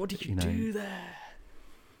 Yeah, but what do you do there?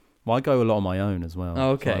 Well, I go a lot on my own as well. Oh,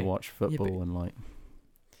 okay. So I watch football and like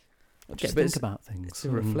just but think about things. It's a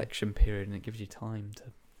reflection period, and it gives you time to.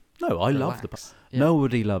 No, I love the pub. Yeah.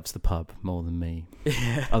 Nobody loves the pub more than me,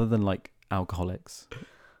 Yeah. other than like alcoholics.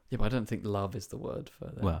 Yeah, but I don't think love is the word for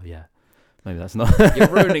that. Well, yeah, maybe that's not. You're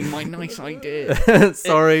ruining my nice idea.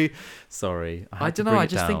 Sorry. I don't know. I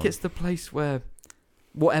just think it's the place where,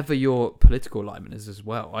 whatever your political alignment is as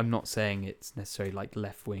well. I'm not saying it's necessarily like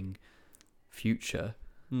left wing future,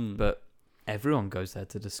 but everyone goes there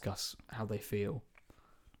to discuss how they feel.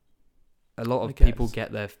 A lot of people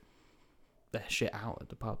get their shit out at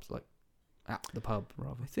the pubs, like at the pub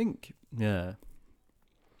rather. I think, yeah.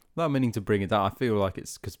 Without meaning to bring it down, I feel like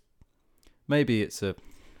it's because maybe it's a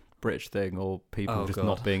British thing, or people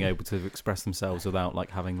not being able to express themselves without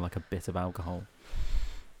like having like a bit of alcohol.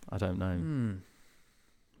 I don't know.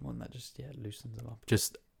 One that just loosens them up.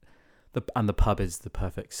 Just the pub is the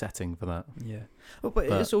perfect setting for that. Yeah. Well, but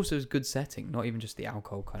it's also a good setting. Not even just the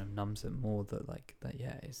alcohol kind of numbs them, more that like that.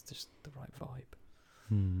 Yeah, it's just the right vibe.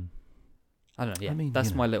 I don't know. Yeah, I mean,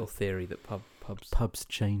 that's my little theory that pubs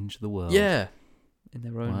change the world. Yeah, in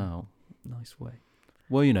their own nice way.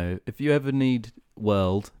 Well, if you ever need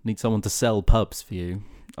someone to sell pubs for you,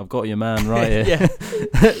 I've got your man right here.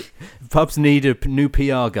 Yeah. Pubs need a new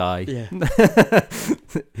PR guy. Yeah.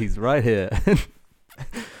 He's right here.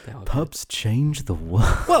 Pubs change the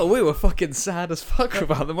world. Well, we were fucking sad as fuck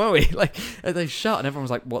about them, weren't we? Like, they shut and everyone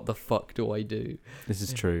was like, what the fuck do I do? This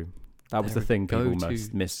is true. That was the thing people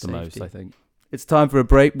missed the most, I think. It's time for a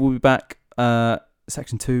break. We'll be back,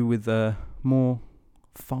 section 2, with more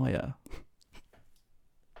fire.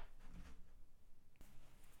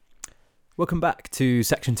 Welcome back to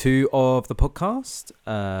section 2 of the podcast.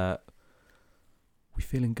 We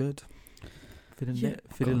feeling good?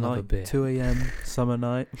 Feeling like 2 a.m. summer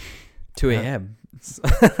night. 2 a.m.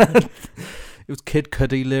 It was Kid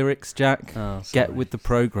Cudi lyrics, Jack. Oh, Get with the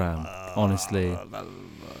program, honestly.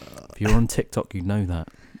 If you're on TikTok, you know that.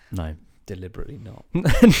 No. Deliberately not.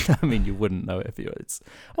 I mean, you wouldn't know it if you.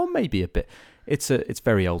 Or maybe a bit. It's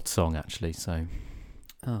very old song actually, so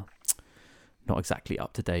not exactly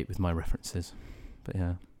up to date with my references. But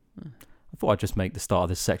yeah, I thought I'd just make the start of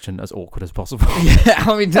this section as awkward as possible. Yeah,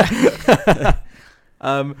 I mean,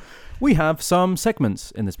 we have some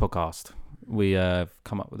segments in this podcast. We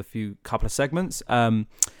come up with a couple of segments.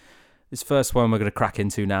 This first one we're going to crack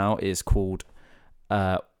into now is called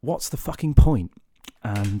 "What's the fucking point?"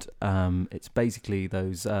 And it's basically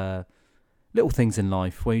those little things in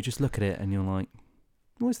life where you just look at it and you're like,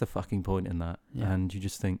 what's the fucking point in that? Yeah. And you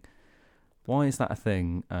just think, why is that a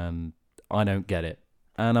thing? And I don't get it.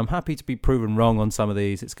 And I'm happy to be proven wrong on some of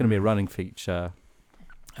these. It's going to be a running feature.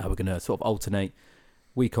 We're going to sort of alternate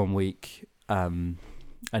week on week. And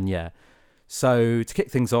yeah. So to kick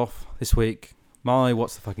things off this week, my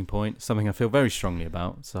what's the fucking point? Something I feel very strongly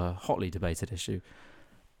about. It's a hotly debated issue.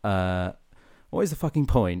 What is the fucking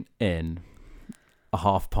point in a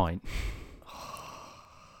half pint?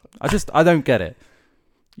 I don't get it.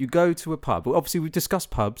 You go to a pub. Obviously, we've discussed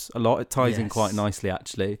pubs a lot. It ties in quite nicely,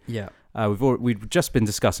 actually. Yeah. We've just been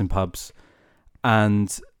discussing pubs,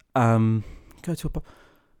 and go to a pub.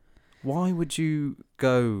 Why would you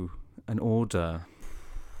go and order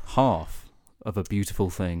half of a beautiful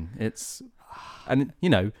thing? It's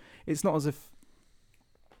not as if.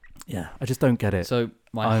 Yeah, I just don't get it. So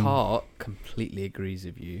my heart completely agrees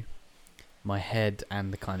with you. My head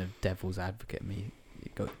and the kind of devil's advocate me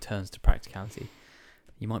turns to practicality.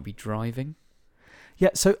 You might be driving. Yeah,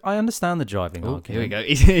 so I understand the driving argument. Here we go.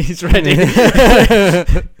 He's ready.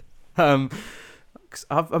 I've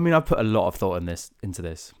put a lot of thought into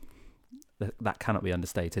this. That cannot be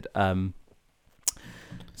understated.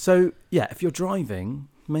 So yeah, if you're driving,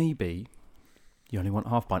 maybe you only want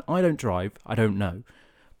half pint. I don't drive. I don't know.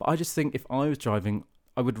 But I just think if I was driving,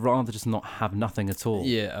 I would rather just not have nothing at all.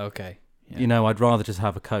 Yeah, okay. Yeah. I'd rather just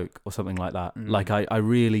have a Coke or something like that. Like, I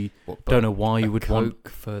really don't know why you would want... Coke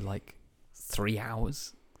for, like, 3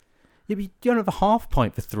 hours? Yeah, but you don't have a half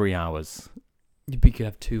pint for 3 hours. You could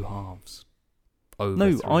have 2 halves over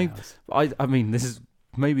No, 3 hours. I mean, this is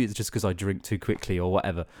maybe it's just because I drink too quickly or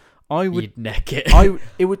whatever. You'd neck it.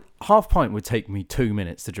 Half pint would take me 2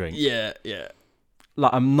 minutes to drink. Yeah.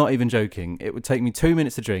 Like, I'm not even joking. It would take me 2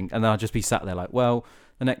 minutes to drink, and then I'd just be sat there like, well,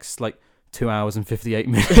 the next like 2 hours and 58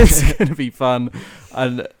 minutes is going to be fun,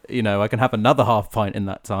 and I can have another half pint in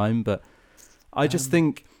that time. But I just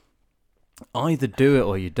think either do it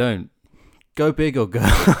or you don't. Go big or go.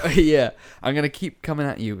 Yeah, I'm gonna keep coming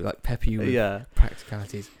at you like pepper you with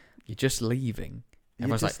practicalities. You're just leaving.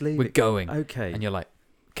 Everyone's like, leaving. We're going. Okay. And you're like,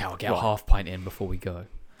 okay, I'll get a half pint in before we go.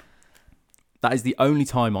 That is the only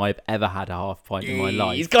time I've ever had a half pint in my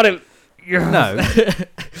life. He's got it. Yes. No.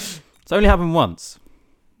 It's only happened once.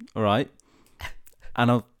 All right.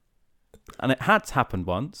 And it had happened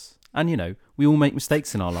once. And, we all make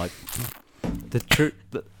mistakes in our life.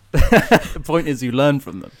 The point is you learn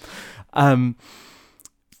from them.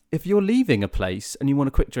 If you're leaving a place and you want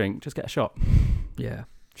a quick drink, just get a shot. Yeah.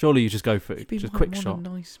 Surely you just go for it. Just a quick shot. A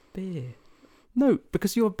nice beer. No,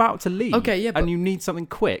 because you're about to leave. Okay, yeah, and you need something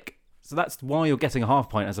quick. So that's why you're getting a half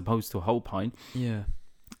pint as opposed to a whole pint. Yeah.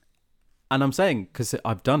 And I'm saying, because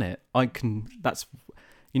I've done it, I can, that's,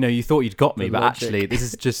 you thought you'd got me, but actually this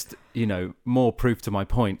is just, more proof to my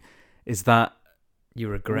point, is that... You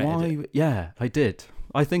regretted it. Yeah, I did.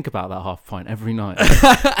 I think about that half pint every night.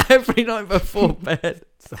 Every night before bed.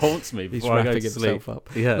 It haunts me before I go to sleep. Up.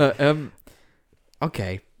 Yeah. No,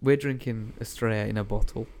 okay, we're drinking Estrella in a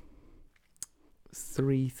bottle.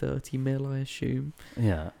 330ml, I assume.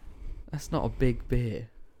 Yeah. That's not a big beer.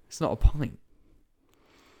 It's not a pint.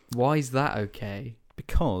 Why is that okay?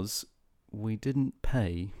 Because we didn't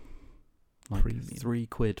pay like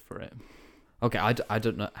 £3 for it. Okay, I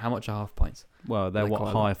don't know. How much are half pints? Well, they're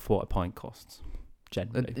half what a pint costs,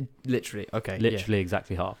 generally. Literally, okay. Literally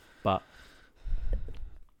exactly half. But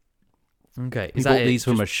okay, we bought these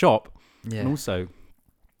from a shop. Yeah. And also,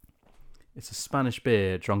 it's a Spanish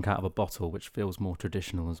beer drunk out of a bottle, which feels more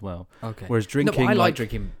traditional as well. Okay. Whereas drinking... No, I like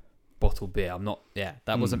drinking bottled beer. I'm not... Yeah,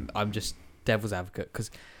 that wasn't... I'm just devil's advocate,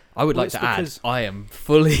 because I would like to add, I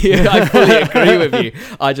fully agree with you.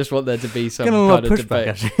 I just want there to be some kind of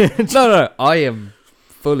debate. No,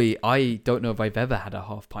 I don't know if I've ever had a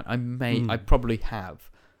half pint. I probably have.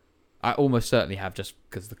 I almost certainly have, just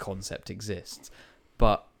because the concept exists.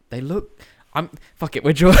 But they look... Fuck it,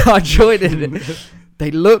 I'm joining it.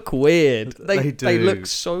 They look weird. They do. They look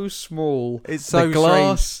so small. It's so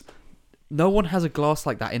glass. strange. No one has a glass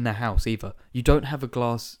like that in their house either. You don't have a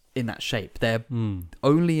glass in that shape. They're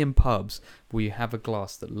only in pubs where you have a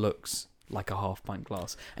glass that looks like a half pint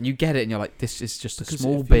glass, and you get it, and you're like, this is just a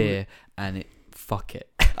small beer, and fuck it.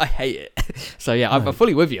 I hate it. So yeah, I'm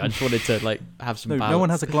fully with you. I just wanted to have some balance. No one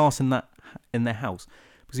has a glass in their house,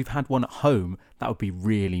 because if you've had one at home, that would be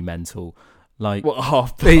really mental. Like, what, a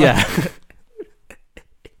half pint? Yeah.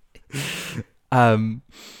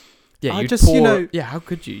 Yeah, I just pour, yeah, how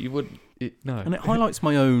could you? You wouldn't. No. And it highlights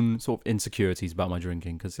my own sort of insecurities about my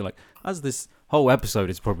drinking, because you're like, as this whole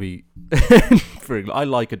episode is probably I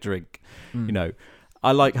like a drink,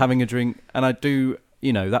 I like having a drink, and I do,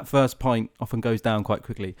 that first pint often goes down quite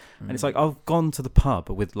quickly. And it's like, I've gone to the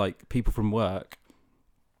pub with people from work,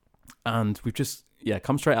 and we've just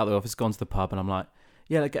come straight out of the office, gone to the pub, and I'm like,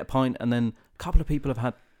 let's get a pint. And then a couple of people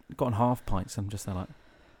have gotten half pints. I'm just there like,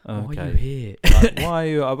 okay, why are you here? Why are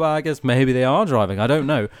you? Well, I guess maybe they are driving. I don't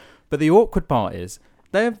know. But the awkward part is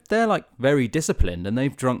they're very disciplined, and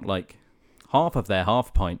they've drunk half of their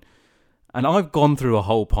half pint, and I've gone through a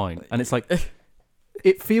whole pint, and it's like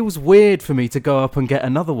it feels weird for me to go up and get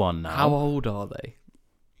another one now. How old are they?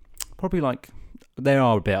 Probably they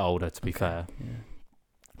are a bit older, to be fair.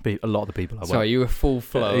 Yeah. A lot of the people I work. Sorry, you were full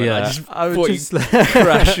flow. Yeah, I was just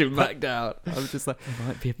crashing back down. I was just like, they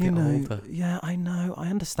might be a bit older. Yeah, I know. I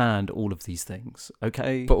understand all of these things.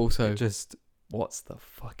 Okay, but also just. What's the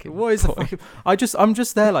fucking What is point? The fucking... I'm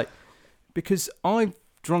just there because I've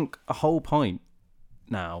drunk a whole pint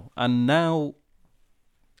now, and now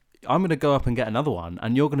I'm going to go up and get another one,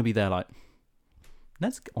 and you're going to be there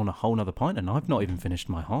let's get on a whole nother pint, and I've not even finished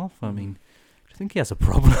my half. I mean, do you think he has a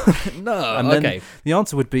problem? No. And then the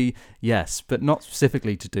answer would be yes, but not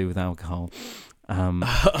specifically to do with alcohol. I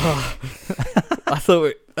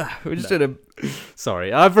thought we're just doing a...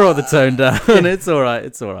 Sorry, I brought the tone down. It's all right.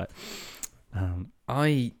 It's all right.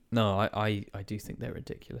 I do think they're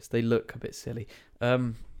ridiculous. They look a bit silly.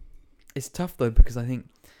 It's tough though, because I think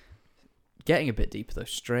getting a bit deeper though,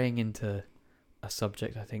 straying into a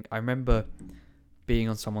subject, I remember being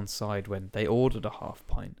on someone's side when they ordered a half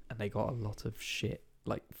pint and they got a lot of shit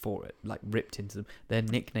for it, ripped into them. Their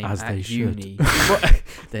nickname As at they uni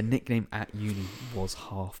their nickname at uni was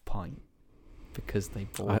half pint. because they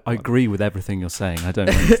bought. I agree with everything you're saying. I don't.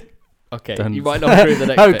 Okay, don't you might not agree with the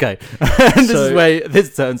next okay. This is where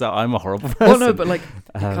this turns out I'm a horrible person. Well, no, but like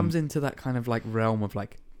it comes into that kind of like realm of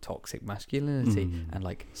like toxic masculinity and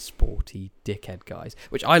like sporty dickhead guys,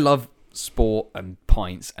 which I love sport and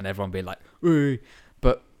pints and everyone being like, ooh,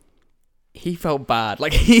 but he felt bad.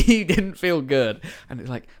 Like he didn't feel good, and it's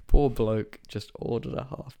like poor bloke just ordered a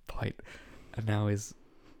half pint, and now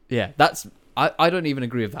that's. I don't even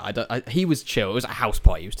agree with that. He was chill. It was a house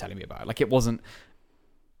party he was telling me about. Like it wasn't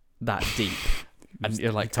that deep. And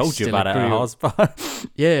you're like, told you about it at a house party.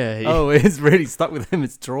 Yeah. Oh, it's really stuck with him.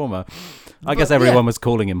 It's trauma. I guess everyone was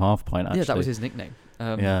calling him half pint. Actually, yeah, that was his nickname.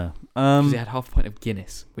 Yeah, because he had half a pint of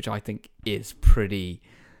Guinness, which I think is pretty.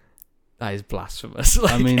 That is blasphemous.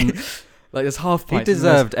 Like, I mean, like there's half pint. He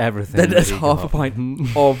deserved everything. Then there's half a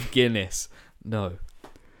pint of Guinness. No,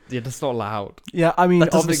 yeah, that's not allowed. Yeah, I mean,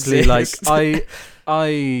 obviously, exist. like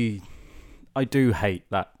I do hate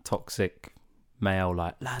that toxic male,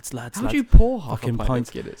 like lads. How do you pour half a pint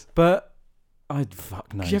of Guinness? But I'd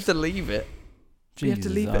fuck no. You have to leave it. Jesus, you have to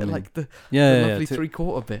leave it like the lovely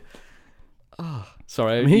 3/4 bit. Oh,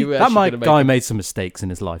 sorry. I mean, that guy made some mistakes in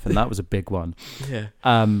his life, and that was a big one. Yeah.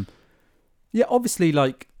 Yeah. Obviously,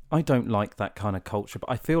 like I don't like that kind of culture,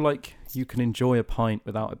 but I feel like you can enjoy a pint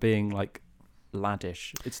without it being like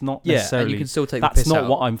laddish. It's not necessarily. And you can still take the piss out. That's not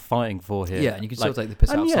what I'm fighting for here. Yeah, and you can still take the piss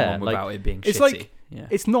out of someone without it being it's shitty. Like,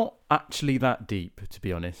 it's not actually that deep, to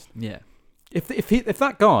be honest. Yeah. If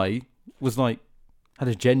that guy was like had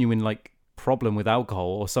a genuine like problem with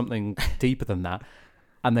alcohol or something deeper than that,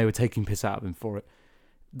 and they were taking piss out of him for it,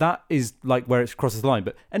 that is like where it crosses the line.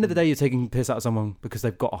 But end of the day, you're taking piss out of someone because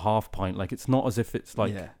they've got a half pint. Like it's not as if it's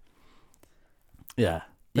like, they're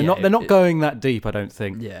not going that deep. I don't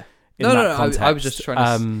think. Yeah. No. I was just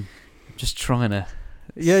trying to.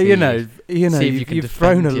 Yeah, you've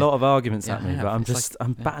thrown a lot of arguments at me, but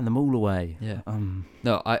I'm batting them all away. Yeah.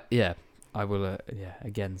 I will.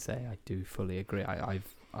 Again, say I do fully agree.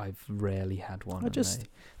 I've rarely had one.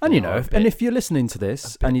 If you're listening to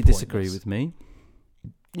this and you disagree with me,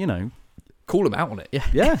 call them out on it. Yeah.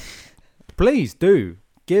 Yeah. Please do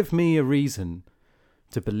give me a reason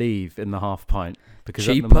to believe in the half pint because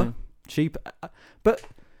cheaper, but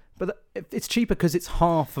it's cheaper because it's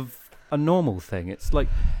half of a normal thing. It's like,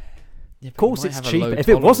 of course it's cheaper. If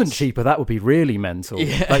it wasn't cheaper, that would be really mental.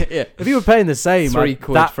 Yeah, If you were paying the same,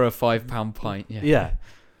 £3 for a £5 pint. Yeah.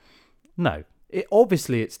 No,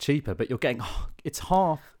 obviously it's cheaper, but you're getting it's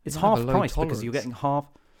half price because you're getting half.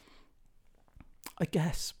 I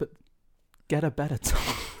guess, but get a better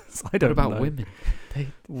tolerance. I don't know. What about women?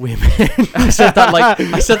 Women. I said that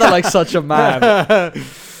like such a man.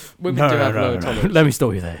 Women do have lower tolerance. Let me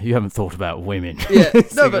stop you there. You haven't thought about women. Yeah,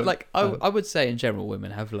 no, but like I would say in general,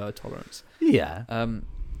 women have lower tolerance. Yeah. And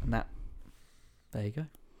that. There you go.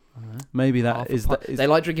 Maybe that is. They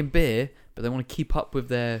like drinking beer, but they want to keep up with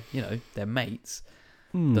their mates,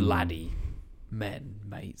 the laddie men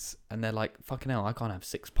mates, and they're like, fucking hell, I can't have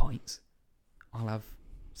 6 pints. I'll have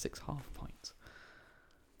 6 half pints.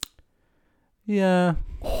 Yeah.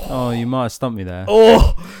 Oh, you might have stumped me there.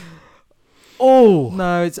 Oh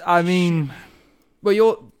no! I mean,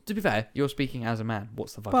 well, to be fair, you're speaking as a man.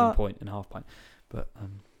 What's the fucking point in half pint? But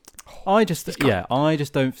I just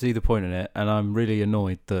don't see the point in it, and I'm really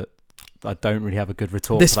annoyed that I don't really have a good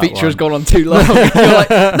retort. This for that feature has gone on too long. You're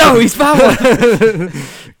like, no, he's found one.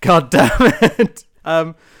 God damn it!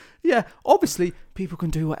 Yeah, obviously people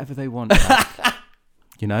can do whatever they want.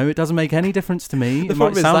 It doesn't make any difference to me. The it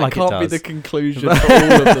might sound like it does. That can't be the conclusion for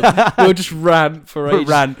all of them. We'll just rant for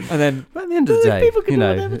ages. And then, but at the end of the day, people can do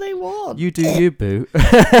whatever they want. You do you, boo.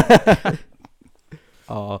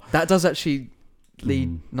 That does actually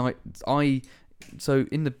lead... So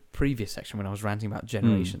in the previous section when I was ranting about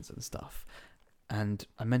generations and stuff, and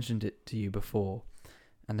I mentioned it to you before,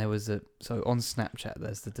 and there was so on Snapchat,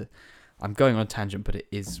 there's I'm going on a tangent, but it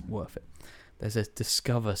is worth it. There's a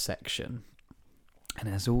discover section. And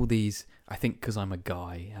it has all these, I think because I'm a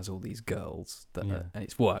guy, it has all these girls that and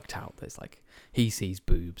it's worked out. There's like, he sees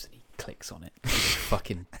boobs and he clicks on it.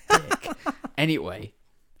 Fucking dick. Anyway,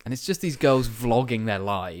 and it's just these girls vlogging their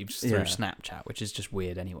lives through Snapchat, which is just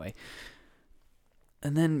weird anyway.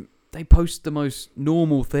 And then they post the most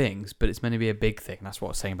normal things, but it's meant to be a big thing. That's what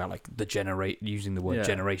I was saying about like using the word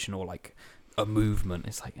generation or like a movement.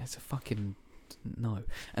 It's like, it's a fucking no.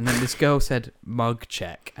 And then this girl said mug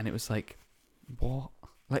check, and it was like, what?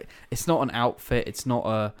 Like, it's not an outfit. It's not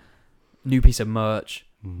a new piece of merch.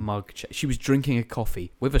 Mug check. She was drinking a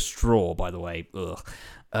coffee with a straw, by the way. Ugh.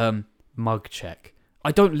 Mug check.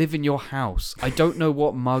 I don't live in your house. I don't know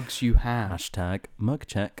what mugs you have. Hashtag mug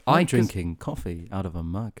check. I'm drinking coffee out of a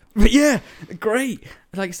mug. But yeah, great.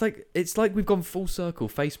 It's like we've gone full circle.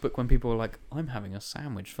 Facebook, when people are like, I'm having a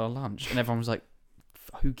sandwich for lunch, and everyone was like,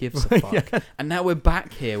 who gives a fuck? Yeah. And now we're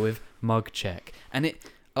back here with mug check. And it,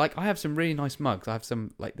 like, I have some really nice mugs. I have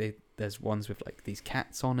some, like, there's ones with like these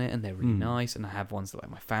cats on it, and they're really nice. And I have ones that like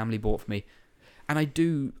my family bought for me. And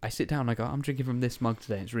I sit down and I go, I'm drinking from this mug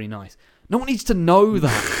today. It's really nice. No one needs to know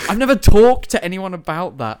that. I've never talked to anyone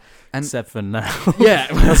about that. And except for now. Yeah.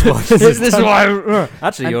 That's why this is why.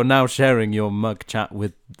 Actually, you're now sharing your mug chat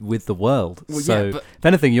with the world. Well, so, yeah, but, if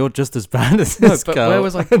anything, you're just as bad as this but girl. Where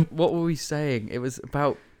was I? What were we saying? It was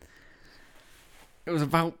about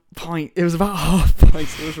pint. It was about half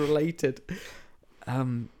pints. It was related.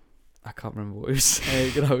 I can't remember what we were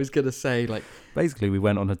saying. And I was going to say, like... Basically, we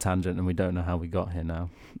went on a tangent and we don't know how we got here now.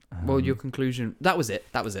 Well, your conclusion... That was it.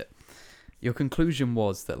 Your conclusion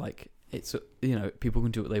was that, like, it's, people can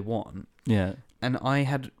do what they want. Yeah. And I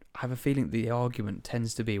have a feeling the argument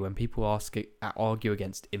tends to be when people argue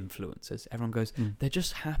against influencers, everyone goes, they're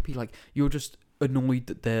just happy. Like, you're just annoyed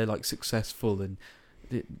that they're, like, successful and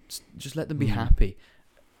just let them be happy.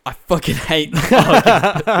 I fucking hate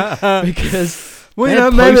that argument because...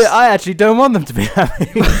 Well, maybe I actually don't want them to be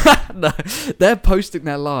happy. No, they're posting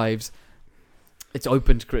their lives. It's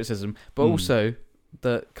open to criticism, but also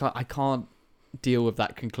that I can't deal with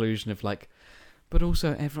that conclusion of like, but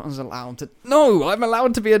also everyone's allowed to. No, I'm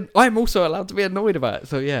also allowed to be annoyed about it.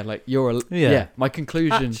 So yeah, like my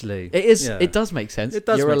conclusion. Actually, it is. Yeah. It does make sense. It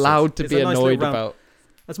does. You're allowed to be annoyed about.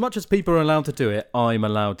 As much as people are allowed to do it, I'm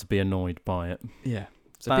allowed to be annoyed by it. Yeah.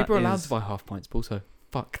 So people are allowed to buy half pints, but also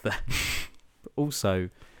fuck them. Also,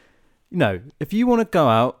 if you want to go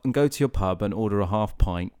out and go to your pub and order a half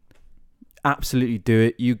pint, absolutely do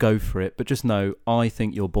it. You go for it. But just know, I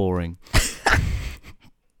think you're boring.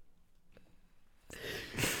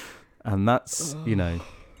 And that's,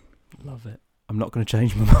 Love it. I'm not going to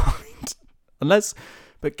change my mind.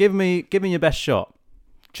 But give me your best shot.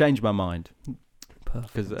 Change my mind.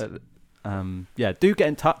 Perfect. Because, do get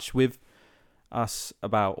in touch with us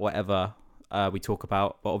about whatever we talk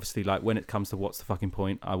about, but obviously, like, when it comes to what's the fucking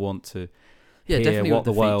point, I want to hear what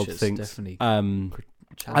the world thinks. And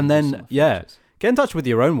then get in touch with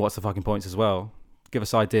your own what's the fucking points as well. Give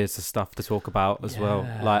us ideas to stuff to talk about as well.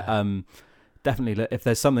 Like, definitely, if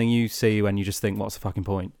there's something you see when you just think what's the fucking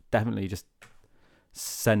point, definitely just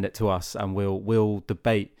send it to us and we'll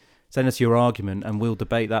debate. Send us your argument and we'll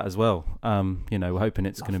debate that as well. We're hoping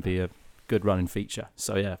it's going to be a good running feature.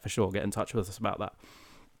 So yeah, for sure, get in touch with us about that.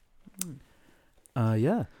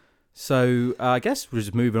 So I guess we're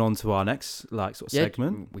just moving on to our next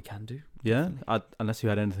segment. We can do. Yeah, unless you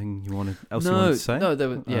had anything you wanted to say. No,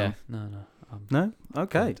 no. No.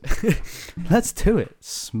 Okay, let's do it.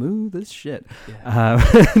 Smooth as shit. Yeah.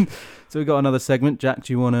 So we got another segment. Jack,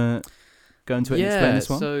 do you want to go into it and explain this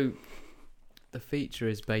one? So the feature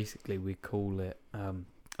is basically, we call it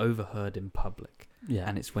overheard in public. Yeah,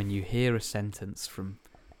 and it's when you hear a sentence from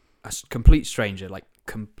a complete stranger,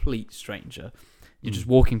 You're just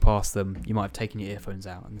walking past them. You might have taken your earphones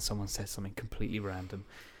out, and someone says something completely random,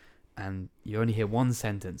 and you only hear one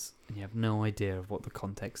sentence, and you have no idea of what the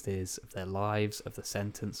context is of their lives, of the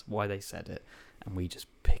sentence, why they said it, and we just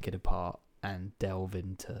pick it apart and delve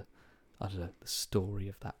into, I don't know, the story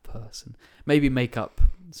of that person. Maybe make up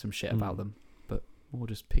some shit about them, but we'll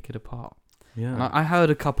just pick it apart. Yeah. And I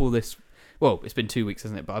heard a couple it's been 2 weeks,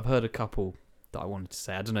 hasn't it? But I've heard a couple that I wanted to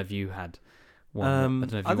say. I don't know if you had one.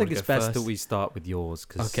 I think it's best that we start with yours.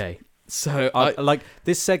 Okay. So I like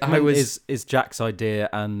this segment is Jack's idea,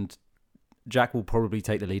 and Jack will probably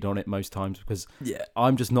take the lead on it most times because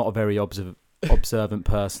I'm just not a very observant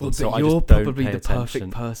person. Well, so you're I just don't probably pay the attention.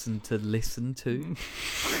 perfect person to listen to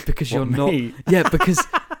because you're me? not. Yeah, because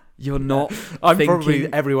you're not. I'm thinking,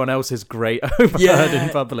 probably everyone else's great overheard in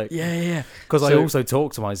public. Yeah. Because I also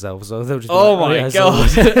talk to myself, so they'll just. Oh be my god!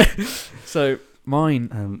 So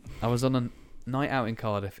mine, I was on a night out in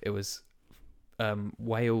Cardiff. It was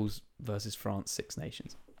Wales versus France, Six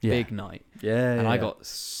Nations. Big night. Yeah. And I got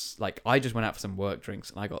I just went out for some work drinks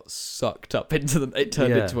and I got sucked up into them. It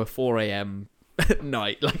turned into a 4 a.m.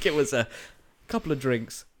 night. Like, it was a couple of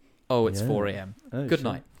drinks. Oh, it's 4 a.m. Good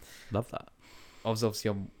night. Love that. I was obviously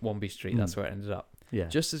on Womby Street. That's where it ended up. Yeah.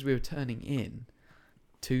 Just as we were turning in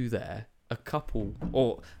to there, a couple,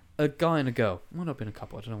 or a guy and a girl, might not have been a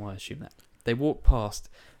couple, I don't know why I assume that. They walked past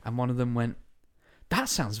and one of them went, "That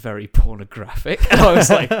sounds very pornographic." And I was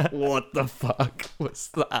like, what the fuck was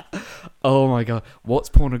that? Oh my god. What's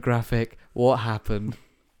pornographic? What happened?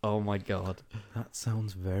 Oh my god. That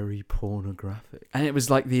sounds very pornographic. And it was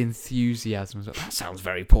like the enthusiasm. Was like, that sounds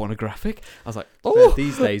very pornographic. I was like, oh.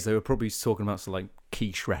 These days they were probably talking about some like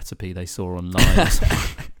quiche recipe they saw online.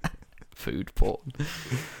 Food porn.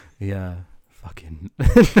 Yeah. Fucking.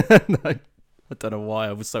 I don't know why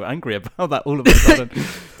I was so angry about that all of a sudden.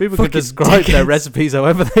 People can describe their recipes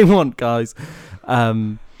however they want, guys.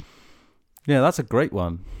 Yeah, that's a great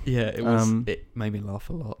one. Yeah, it was. It made me laugh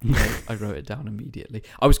a lot. I wrote it down immediately.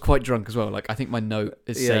 I was quite drunk as well. Like, I think my note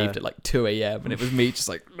is saved at like 2 a.m. and it was me just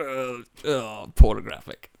like,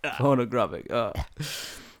 pornographic. Pornographic.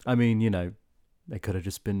 I mean, you know, they could have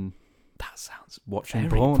just been. That sounds watching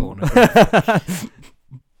very porn. Pornographic.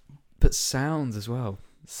 But sounds as well.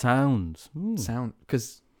 Sounds. Sound,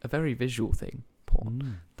 because a very visual thing,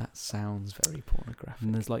 porn. That sounds very pornographic.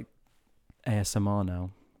 And there's like ASMR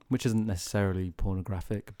now, which isn't necessarily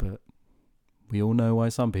pornographic, but we all know why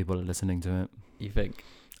some people are listening to it. You think?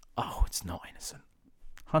 Oh, it's not innocent.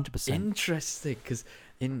 100%. Interesting, because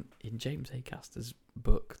in James Acaster's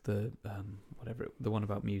book, the one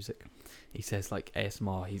about music, he says like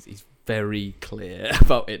ASMR, he's very clear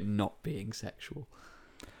about it not being sexual.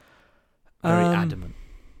 Very adamant.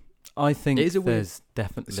 I think there's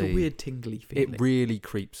definitely... It's a weird tingly feeling. It really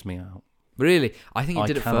creeps me out. Really? I think he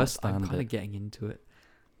did it first. I'm kind it. of getting into it.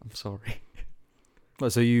 I'm sorry. Well,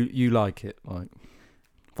 so you like it, like?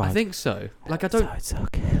 I think so. Like, I don't... It's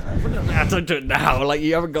okay. I don't do it now. Like,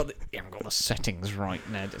 you haven't got the settings right,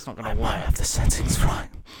 Ned. It's not going to work. I might have the settings right.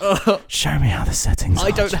 Show me how the settings are.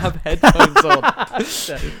 I don't have headphones on.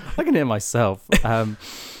 I can hear myself.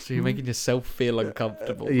 So you're making yourself feel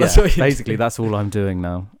uncomfortable. Yeah, basically that's all I'm doing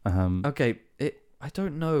now. Okay, I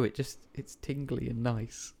don't know. It's tingly and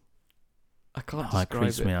nice. I can't describe it. It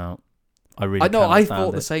creeps me out. I really. I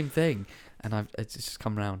thought the same thing, and it's just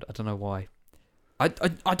come round. I don't know why. I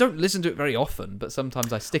don't listen to it very often, but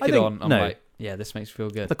sometimes I stick it on. I'm like, yeah, this makes me feel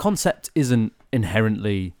good. The concept isn't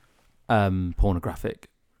inherently pornographic,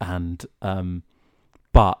 and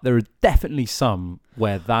but there are definitely some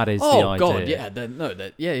where that is the idea. Oh God,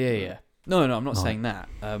 yeah, yeah. No, I'm not saying that.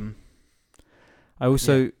 I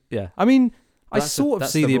also, I mean, I sort of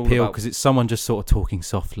see the appeal because it's someone just sort of talking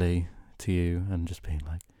softly to you and just being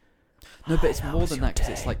like. No, but it's more than that because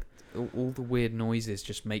it's like all the weird noises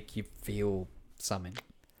just make you feel something.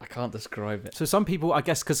 I can't describe it. So some people, I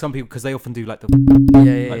guess, because they often do like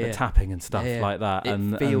the tapping and stuff like that,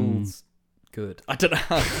 it feels good. I don't know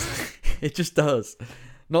how. It just does.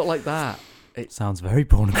 Not like that. It sounds very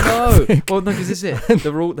pornographic. No, well, no, because this is it.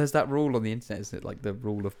 The rule. There's that rule on the internet, isn't it? Like the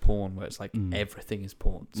rule of porn, where it's like everything is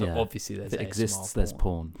porn. So obviously, there's if it exists. There's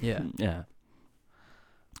porn. Yeah.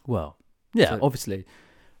 Well, obviously,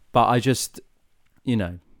 but I just,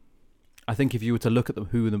 I think if you were to look at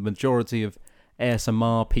who the majority of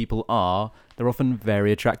ASMR people are, they're often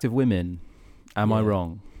very attractive women. Am I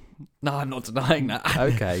wrong? No, I'm not denying that.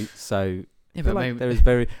 Okay, so but like there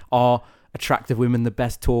is are attractive women the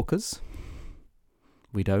best talkers?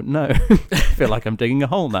 We don't know. I feel like I'm digging a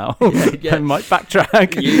hole now. I might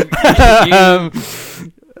backtrack.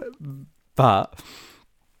 But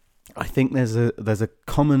I think there's a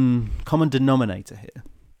common denominator here.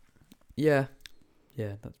 Yeah,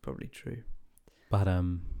 that's probably true. But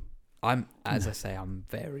I say, I'm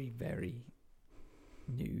very, very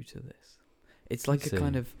new to this. It's like a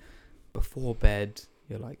kind of before bed.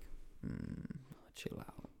 You're like, chill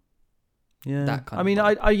out. Yeah, that kind I mean,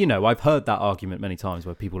 I've heard that argument many times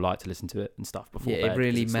where people like to listen to it and stuff before bed. It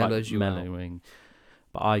really mellows you mellowing. Out.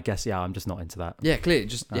 But I guess I'm just not into that. Yeah, clearly,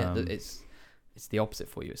 it's the opposite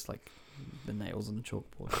for you. It's like the nails on the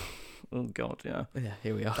chalkboard. Oh God, yeah. Yeah,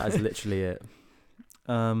 here we are. That's literally it.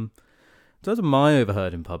 Those are my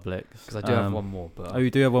overheard in public. Because I do have one more. But you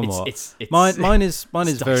do have one more. Mine is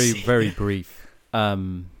very, very brief.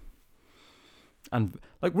 And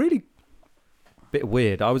like really bit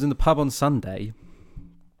weird. I was in the pub on Sunday,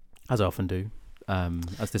 as I often do.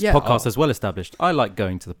 As this podcast has well established, I like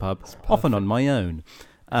going to the pub, often on my own.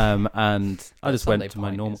 And I just went to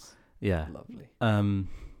my normal. Yeah. Lovely.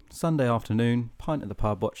 Sunday afternoon, pint at the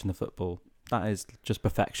pub, watching the football. That is just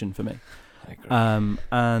perfection for me. I agree.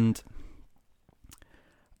 And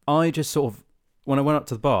I just sort of, when I went up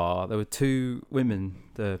to the bar, there were two women,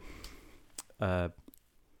 the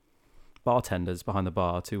bartenders behind the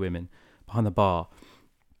bar, two women behind the bar.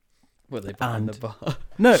 Were they behind the bar?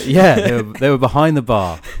 No, yeah, they were behind the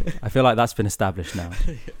bar. I feel like that's been established now.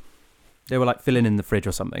 They were like filling in the fridge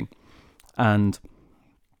or something. And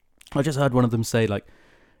I just heard one of them say like,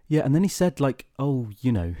 yeah, and then he said like, oh,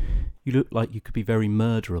 you look like you could be very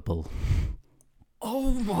murderable.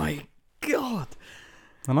 Oh my God.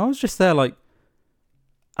 And I was just there like,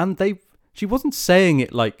 and they she wasn't saying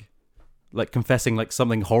it like confessing like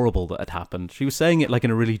something horrible that had happened. She was saying it like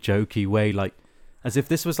in a really jokey way, like as if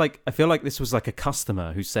this was like, I feel like this was like a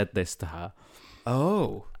customer who said this to her.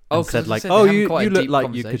 Oh, and said like, oh, you look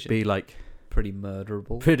like you could be like pretty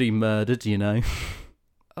murderable, pretty murdered, you know.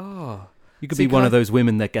 Oh, you could be one of those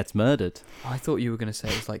women that gets murdered. I thought you were going to say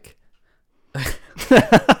it was like.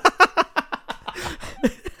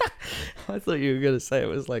 I thought you were going to say it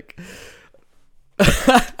was like.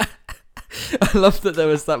 I love that there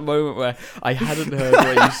was that moment where I hadn't heard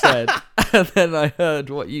what you said, and then I heard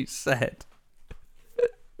what you said.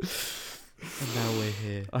 And now we're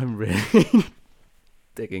here. I'm really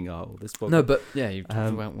digging a hole. This no, but yeah, you've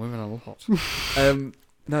talked about women a lot.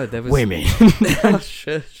 No, there was women. Oh,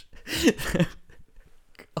 shush.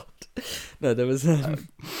 God. No, there was.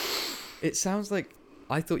 It sounds like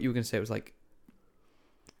I thought you were going to say it was like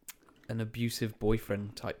an abusive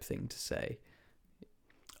boyfriend type thing to say.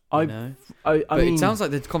 I mean, it sounds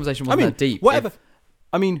like the conversation wasn't that deep. Whatever.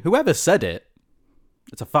 Whoever said it,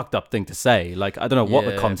 it's a fucked up thing to say. Like, I don't know what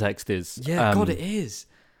the context is. Yeah, God, it is.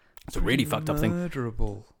 It's a really fucked up thing.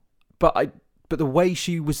 Murderable. But the way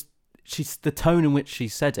the tone in which she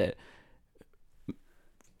said it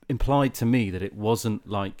implied to me that it wasn't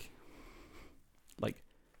like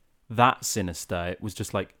that sinister. It was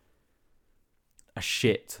just like a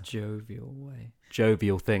shit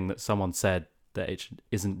jovial thing that someone said that it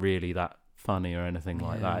isn't really that funny or anything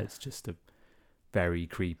like that. It's just a very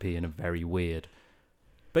creepy and a very weird.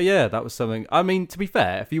 But yeah, that was something. I mean, to be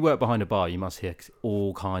fair, if you work behind a bar, you must hear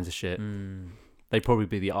all kinds of shit. They'd probably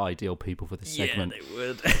be the ideal people for this segment. Yeah, they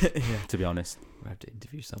would. Yeah, to be honest. We'll have to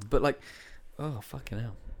interview some. But like, oh, fucking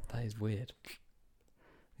hell. That is weird.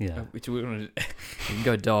 Yeah. We can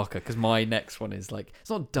go darker, because my next one is like, it's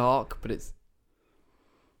not dark, but it's...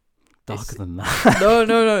 Darker than that.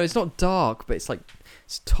 No, it's not dark, but it's like,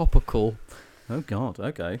 it's topical. Oh, God,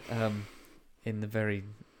 okay. In the very...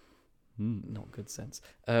 not good sense.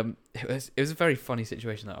 It was a very funny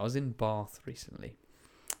situation though. I was in Bath recently.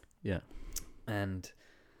 Yeah. And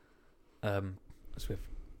I was with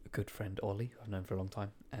a good friend, Ollie, who I've known for a long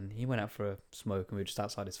time, and he went out for a smoke, and we were just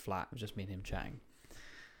outside his flat. It was just me and him chatting.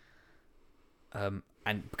 And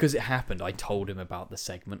because it happened, I told him about the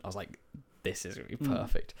segment. I was like, this is going to be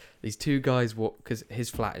perfect. These two guys walk, because his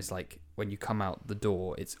flat is like, when you come out the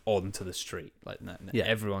door, it's onto the street. Like,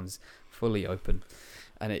 everyone's fully open.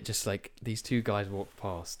 And it just like, these two guys walked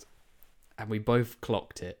past, and we both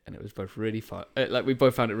clocked it, and it was both really fun. Like, we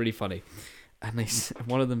both found it really funny. And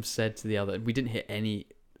one of them said to the other, and we didn't hit any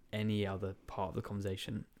other part of the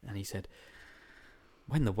conversation, and he said,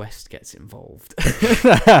 when the West gets involved. And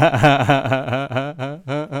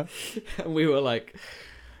we were like,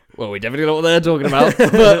 well, we definitely know what they're talking about.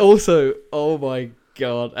 But also, oh my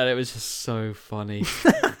God. And it was just so funny.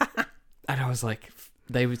 And I was like,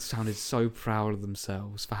 they sounded so proud of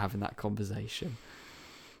themselves for having that conversation.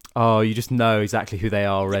 Oh, you just know exactly who they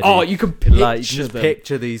are already. Oh, you can picture like, you just them.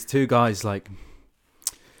 Picture these two guys like...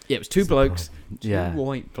 Yeah, it was two blokes. Two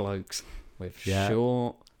white blokes with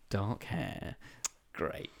short, dark hair.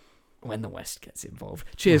 Great. When the West gets involved.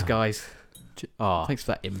 Cheers, guys. Thanks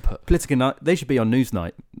for that input. Political night. They should be on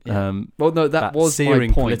Newsnight. Yeah. Well, no, that was my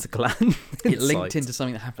point. Political it linked into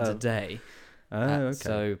something that happened today. Okay.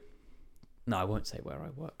 So, no, I won't say where I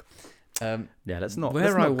work. Let's not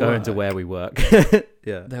go into where we work.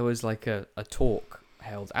 Yeah. There was like a talk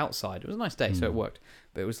held outside. It was a nice day, so it worked.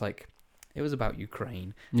 But it was like, it was about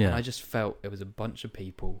Ukraine. Yeah. And I just felt it was a bunch of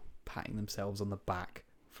people patting themselves on the back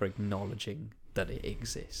for acknowledging that it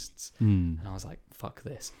exists. And I was like, fuck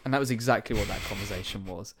this. And that was exactly what that conversation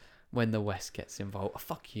was. When the West gets involved,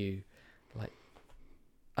 fuck you. Like,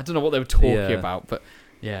 I don't know what they were talking about, but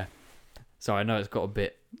yeah. So I know it's got a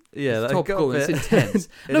bit... Yeah, it's topical, it's intense.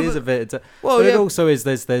 It is a bit... Well, it also is,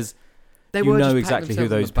 there's you know exactly who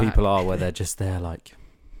those people are, where they're just there like,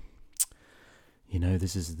 you know,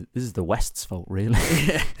 this is the West's fault, really.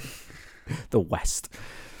 Yeah. The West.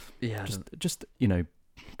 Yeah. Just, you know,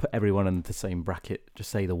 put everyone in the same bracket. Just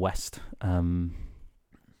say the West.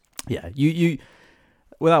 Yeah, you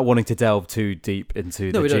without wanting to delve too deep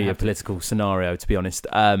into the geopolitical scenario, to be honest,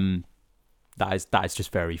 that is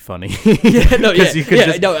just very funny.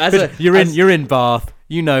 You're in Bath.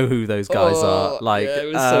 You know who those guys are. Like, yeah,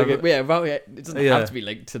 it was so good. It doesn't have to be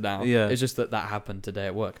linked to now. Yeah, it's just that happened today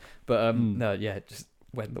at work. But just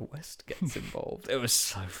when the West gets involved, it was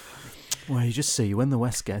so funny. Well, you just see when the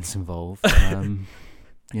West gets involved.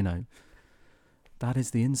 You know, that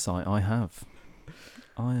is the insight I have.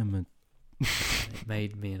 I am a... It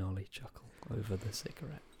made me and Ollie chuckle over the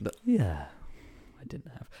cigarette. Yeah. I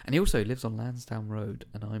didn't have. And he also lives on Lansdowne Road,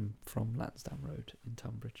 and I'm from Lansdowne Road in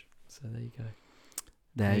Tunbridge. So there you go.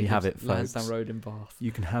 There you have it, folks. Lansdowne Road in Bath.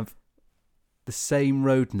 You can have the same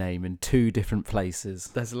road name in 2 different places.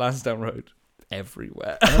 There's Lansdowne Road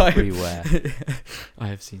everywhere. Everywhere. I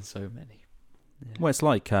have seen so many. Yeah. Well, it's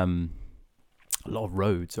like a lot of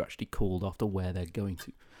roads are actually called after where they're going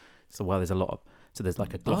to. So there's a lot of... So there's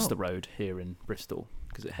like a Gloucester Road here in Bristol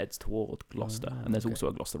because it heads toward Gloucester. And there's also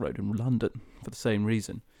a Gloucester Road in London for the same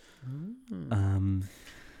reason.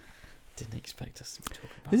 Didn't expect us to be talking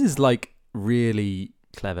about this. Is like really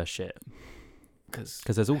clever shit. Because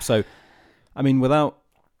there's also... I mean, without...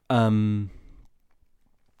 it's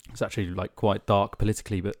actually like quite dark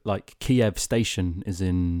politically, but like Kiev Station is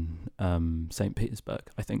in St. Petersburg,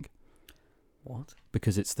 I think. What?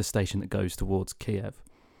 Because it's the station that goes towards Kiev.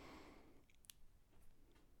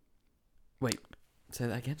 Wait, say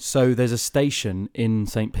that again? So there's a station in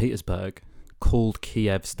St. Petersburg called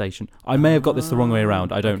Kiev Station. I may have got this the wrong way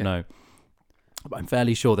around. I don't know. But I'm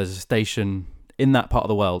fairly sure there's a station in that part of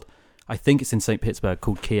the world. I think it's in St. Petersburg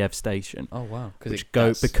called Kiev Station. Oh, wow. Because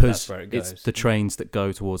that's where it goes. It's the trains that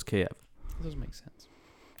go towards Kiev. That does make sense.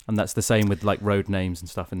 And that's the same with like road names and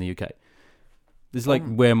stuff in the UK. This is like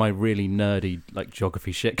where my really nerdy like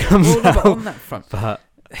geography shit comes out. But on that front, but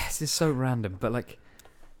this is so random, but like,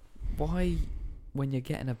 why, when you're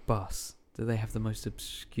getting a bus, do they have the most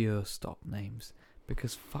obscure stop names?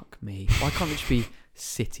 Because fuck me, why can't it just be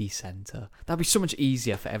city centre? That'd be so much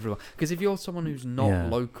easier for everyone. Because if you're someone who's not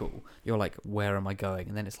local, you're like, where am I going?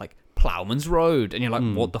 And then it's like Ploughman's Road, and you're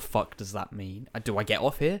like, what the fuck does that mean? Do I get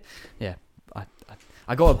off here? Yeah,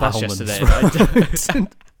 I got a bus yesterday.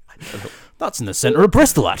 That's in the centre of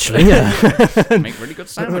Bristol, actually. Yeah, make really good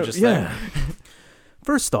sandwiches. Yeah.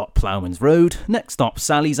 First stop, Ploughman's Road. Next stop,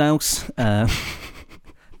 Sally's house.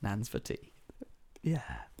 Nan's for tea. Yeah.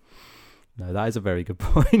 No, that is a very good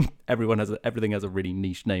point. Everything has a really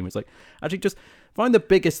niche name. It's like, actually just find the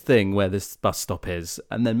biggest thing where this bus stop is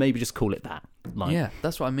and then maybe just call it that. Like, yeah,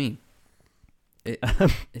 that's what I mean.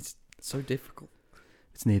 It's so difficult.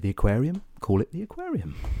 It's near the aquarium. Call it the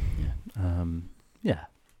aquarium. Yeah. Yeah.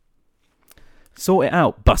 Sort it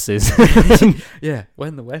out, buses. Yeah,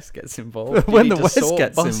 when the West gets involved. When the West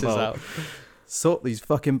gets involved. Out. Sort these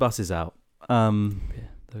fucking buses out.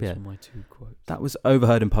 Those were my 2 quotes. That was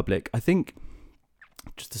overheard in public. I think,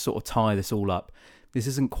 just to sort of tie this all up, this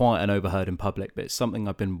isn't quite an overheard in public, but it's something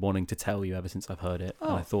I've been wanting to tell you ever since I've heard it.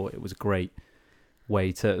 And I thought it was a great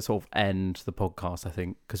way to sort of end the podcast, I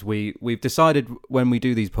think. Because we've decided when we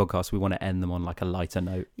do these podcasts, we want to end them on like a lighter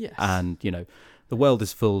note. Yes. And, you know, the world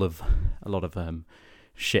is full of a lot of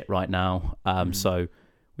shit right now. So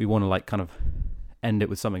we want to like kind of end it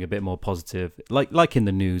with something a bit more positive, like in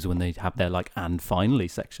the news when they have their like "and finally"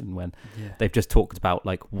 section when they've just talked about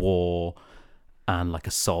like war and like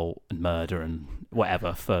assault and murder and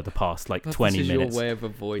whatever for the past like 20 this is minutes. Your way of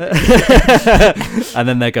avoiding. And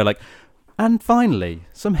then they go like, "And finally,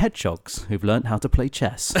 some hedgehogs who've learnt how to play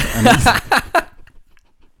chess." And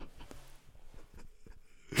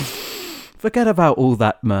forget about all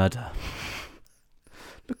that murder.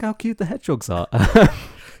 Look how cute the hedgehogs are.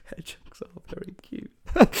 Hedgehogs are very cute.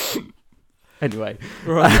 Anyway,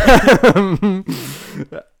 right.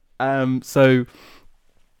 So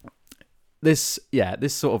this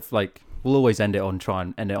sort of like we'll always try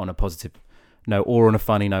and end it on a positive note or on a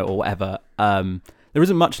funny note or whatever. There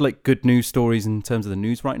isn't much like good news stories in terms of the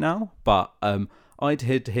news right now, but I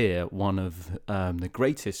did hear one of the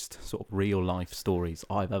greatest sort of real life stories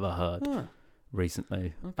I've ever heard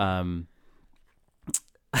recently. Okay.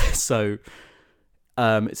 So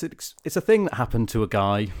it's a thing that happened to a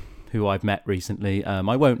guy who I've met recently.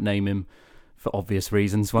 I won't name him for obvious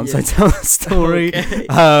reasons once I tell the story.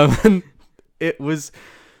 Okay. It was,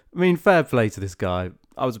 I mean, fair play to this guy.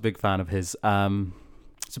 I was a big fan of his. So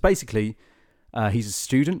basically, he's a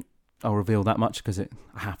student. I'll reveal that much because I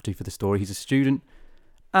have to for the story. He's a student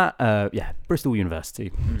at Bristol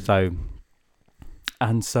University. So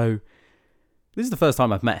this is the first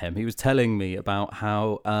time I've met him. He was telling me about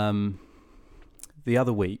how the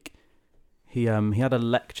other week he had a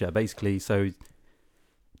lecture basically. So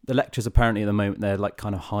the lectures apparently at the moment they're like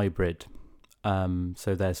kind of hybrid.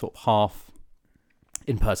 So they're sort of half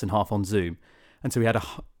in person, half on Zoom. And so we had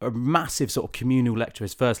a massive sort of communal lecture.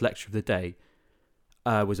 His first lecture of the day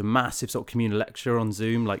was a massive sort of communal lecture on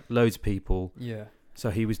Zoom, like loads of people. Yeah. So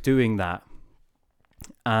he was doing that.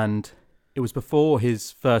 And it was before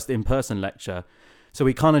his first in-person lecture. So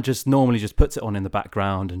he kind of just normally just puts it on in the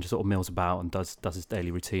background and just sort of mills about and does his daily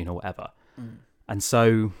routine or whatever. And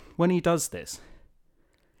so when he does this,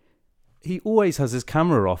 he always has his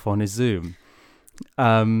camera off on his Zoom.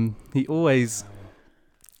 He always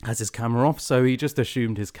has his camera off, so he just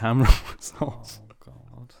assumed his camera was off. Oh,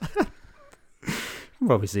 God. You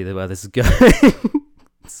probably see where this is going.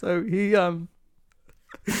 So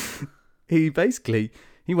he basically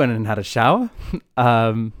he went in and had a shower.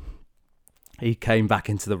 He came back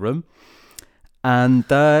into the room, and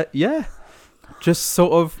just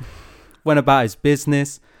sort of went about his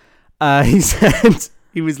business. He said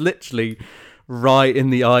he was literally right in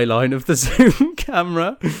the eye line of the Zoom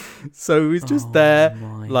camera, so he was just there,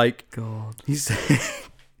 like, God. he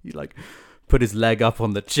like put his leg up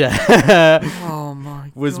on the chair. Oh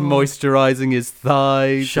my was God. moisturizing his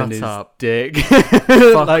thighs. Shut and his up. dick.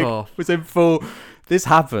 Fuck like, off. Was in full. This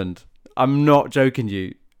happened. I'm not joking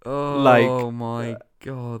you. Oh like, my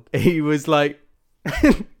God. He was like,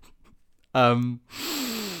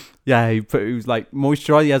 yeah, he was like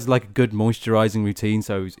moisturizing. He has like a good moisturizing routine,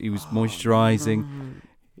 so he was moisturizing. No.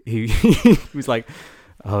 He was like,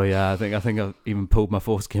 oh yeah, I think I even pulled my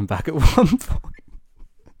foreskin back at one point.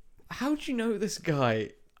 How do you know this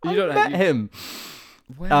guy? I met him.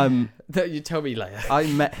 Where? No, you tell me later. I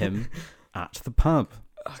met him at the pub.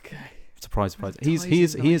 Okay. Surprise, surprise. He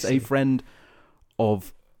is a friend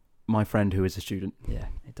of my friend who is a student. Yeah,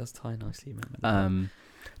 it does tie nicely.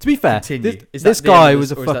 To be fair, this guy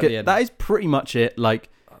was a fucking. That is pretty much it. Like,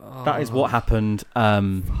 that is what happened.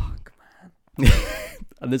 Fuck, man.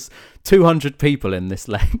 And there's 200 people in this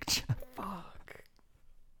lecture. Fuck.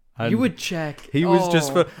 And you would check. He was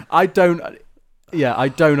just for. I don't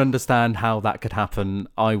understand how that could happen.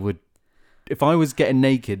 I would, if I was getting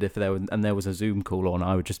naked, if there was a Zoom call on,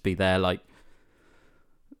 I would just be there like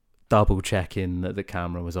double checking that the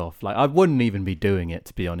camera was off. Like, I wouldn't even be doing it,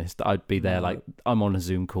 to be honest. I'd be there like, I'm on a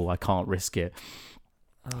Zoom call, I can't risk it.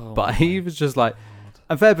 But he was just like,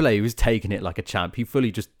 and fair play, he was taking it like a champ. He fully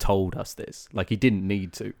just told us this, like he didn't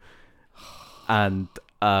need to. And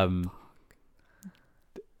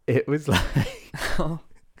it was like,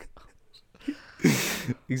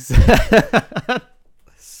 he said,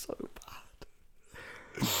 so bad.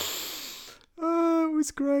 Oh, it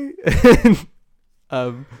was great.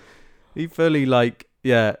 He fully, like,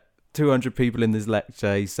 200 people in this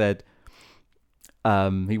lecture. He said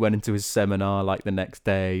he went into his seminar like the next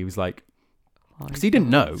day. He was like, because he didn't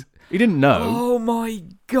know. He didn't know. Oh my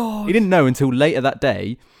God. He didn't know until later that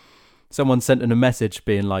day. Someone sent him a message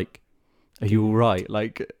being like, are you all right?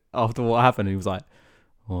 Like, after what happened, he was like,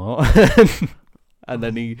 what? And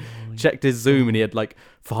then he checked his Zoom and he had like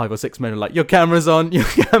 5 or 6 men like, your camera's on, your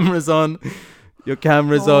camera's on, your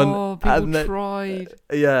camera's on. Oh, people and then, tried.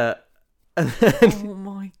 Yeah. And then, oh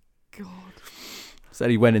my God. So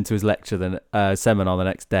he went into his lecture, seminar the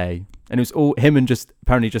next day. And it was all him and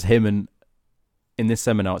apparently just him, and in this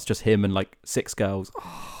seminar, it's just him and like 6 girls.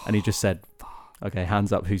 And he just said, okay,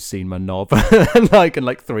 hands up who's seen my knob. and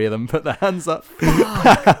like 3 of them put their hands up.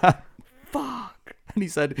 Fuck. And he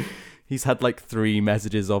said he's had like 3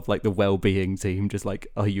 messages of like the well-being team, just like,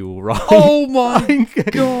 are you all right? Oh my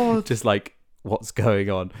God. Just like, what's going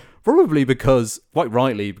on? Probably because, quite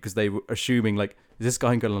rightly, because they were assuming like, is this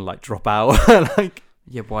guy going to like drop out? Like,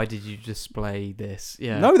 yeah, why did you display this?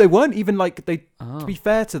 Yeah. No, they weren't even like, to be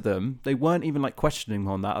fair to them, they weren't even like questioning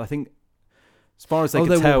on that. I think as far as they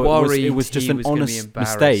could tell, it was just an honest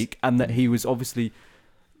mistake, and that he was obviously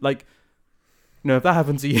like, if that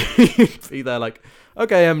happened to you, you'd be there like,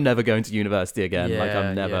 okay, I'm never going to university again.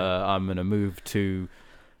 I'm going to move to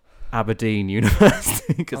Aberdeen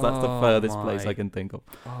University because that's the furthest place I can think of.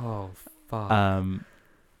 Oh, fuck.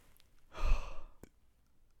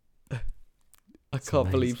 I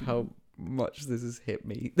can't believe how much this has hit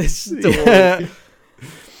me. This story. Yeah.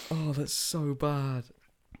 Oh, that's so bad.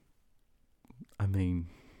 I mean,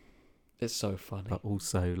 it's so funny, but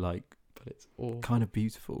also like, but it's all kind of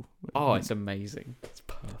beautiful. Oh, it's amazing. It's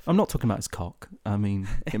perfect. I'm not talking about his cock. I mean,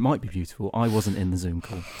 it might be beautiful. I wasn't in the Zoom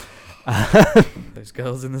call. Those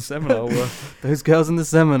girls in the seminar were. Those girls in the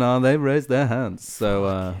seminar, they raised their hands. So,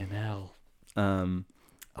 fucking hell.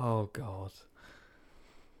 Oh God.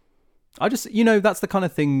 I just, that's the kind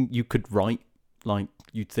of thing you could write. Like,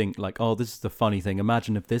 you'd think, like, oh, this is the funny thing.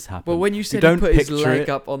 Imagine if this happened. Well, when you said he put his leg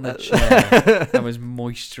up on the chair and was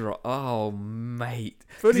moisturized. Oh, mate.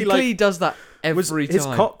 He clearly does that every time. His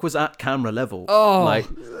cock was at camera level. Oh. Like.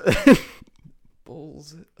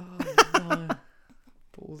 Balls. Oh, no.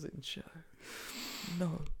 Balls in show.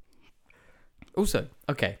 No. Also,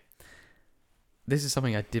 okay. This is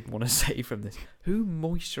something I did want to say from this. Who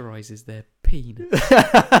moisturizes their penis?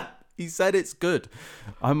 He said it's good.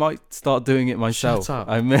 I might start doing it myself. Shut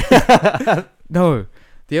up. No.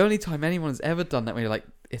 The only time anyone's ever done that when you're like,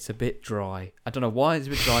 it's a bit dry. I don't know why it's a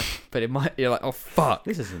bit dry, but you're like, oh, fuck.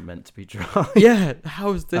 This isn't meant to be dry. Yeah.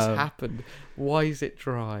 How has this happened? Why is it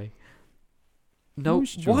dry? No.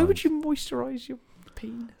 Why would you moisturize your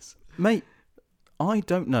penis. Mate, I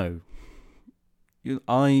don't know.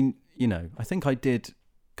 I think I did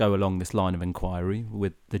go along this line of inquiry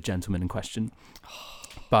with the gentleman in question.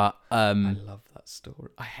 But I love that story.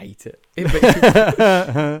 I hate it.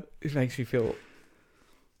 It makes me feel...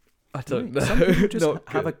 I don't know. Some people just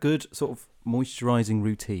have a good sort of moisturising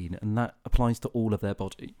routine, and that applies to all of their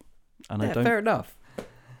body. And yeah, fair enough.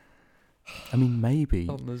 I mean, maybe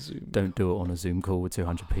on the Zoom don't do it on a Zoom call with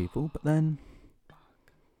 200 people, but then...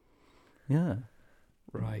 Yeah.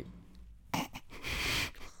 Right.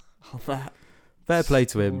 On that fair play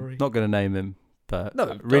to him. Not going to name him, but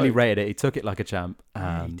really rated it. He took it like a champ.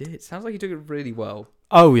 Yeah, he did. Sounds like he took it really well.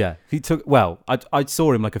 Oh yeah, he took well. I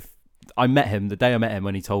saw him I met him the day I met him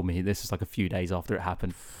when he told me this was like a few days after it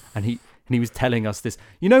happened, and he was telling us this.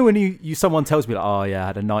 You know when you someone tells me like, oh yeah, I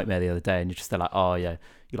had a nightmare the other day, and you're just like, oh yeah,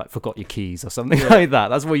 you like forgot your keys or something like that.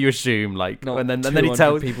 That's what you assume. Like, and then he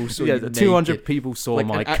tells people saw 200 people saw like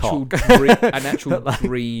my cock. An actual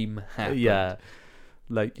dream happened. Yeah,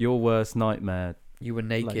 like your worst nightmare. You were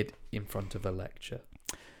naked in front of a lecture.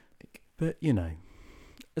 But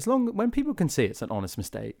as long when people can see it's an honest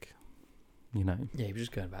mistake, Yeah, he was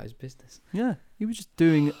just going about his business. Yeah, he was just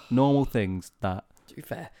doing normal things that... To be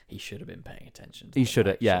fair, he should have been paying attention. He should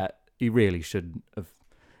have, yeah. He really shouldn't have.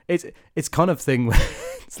 It's kind of thing where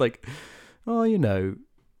it's like, oh,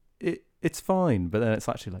 it's fine. But then it's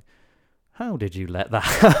actually like, how did you let that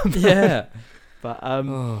happen? Yeah. But,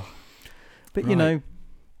 right.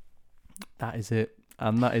 That is it.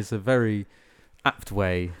 And that is a very apt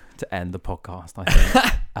way to end the podcast, I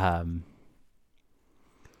think.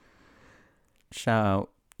 Shout out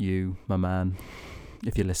you, my man,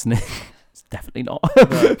 if you're listening. It's definitely not.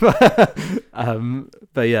 No.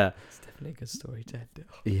 But yeah. It's definitely a good story to end it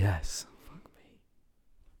on. Yes. Fuck me.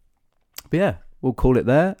 But yeah, we'll call it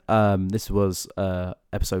there. This was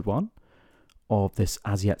episode 1 of this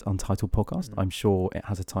as yet untitled podcast. I'm sure it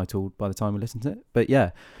has a title by the time we listen to it. But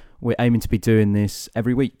yeah, we're aiming to be doing this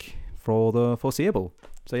every week for the foreseeable.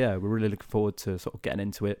 So yeah, we're really looking forward to sort of getting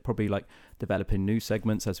into it, probably like developing new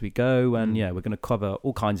segments as we go. And yeah, we're going to cover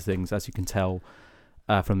all kinds of things, as you can tell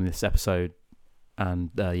from this episode.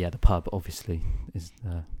 And the pub obviously is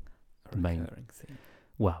the main theme.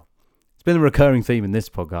 Well, it's been a recurring theme in this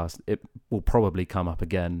podcast. It will probably come up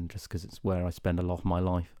again just because it's where I spend a lot of my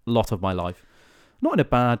life. Not in a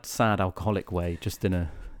bad, sad, alcoholic way, just in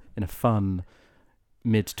a fun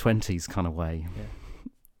mid-20s kind of way.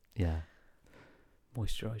 Yeah.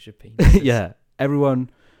 Moisturise your penis. Yeah.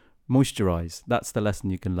 Everyone, moisturise. That's the lesson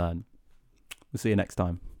you can learn. We'll see you next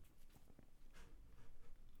time.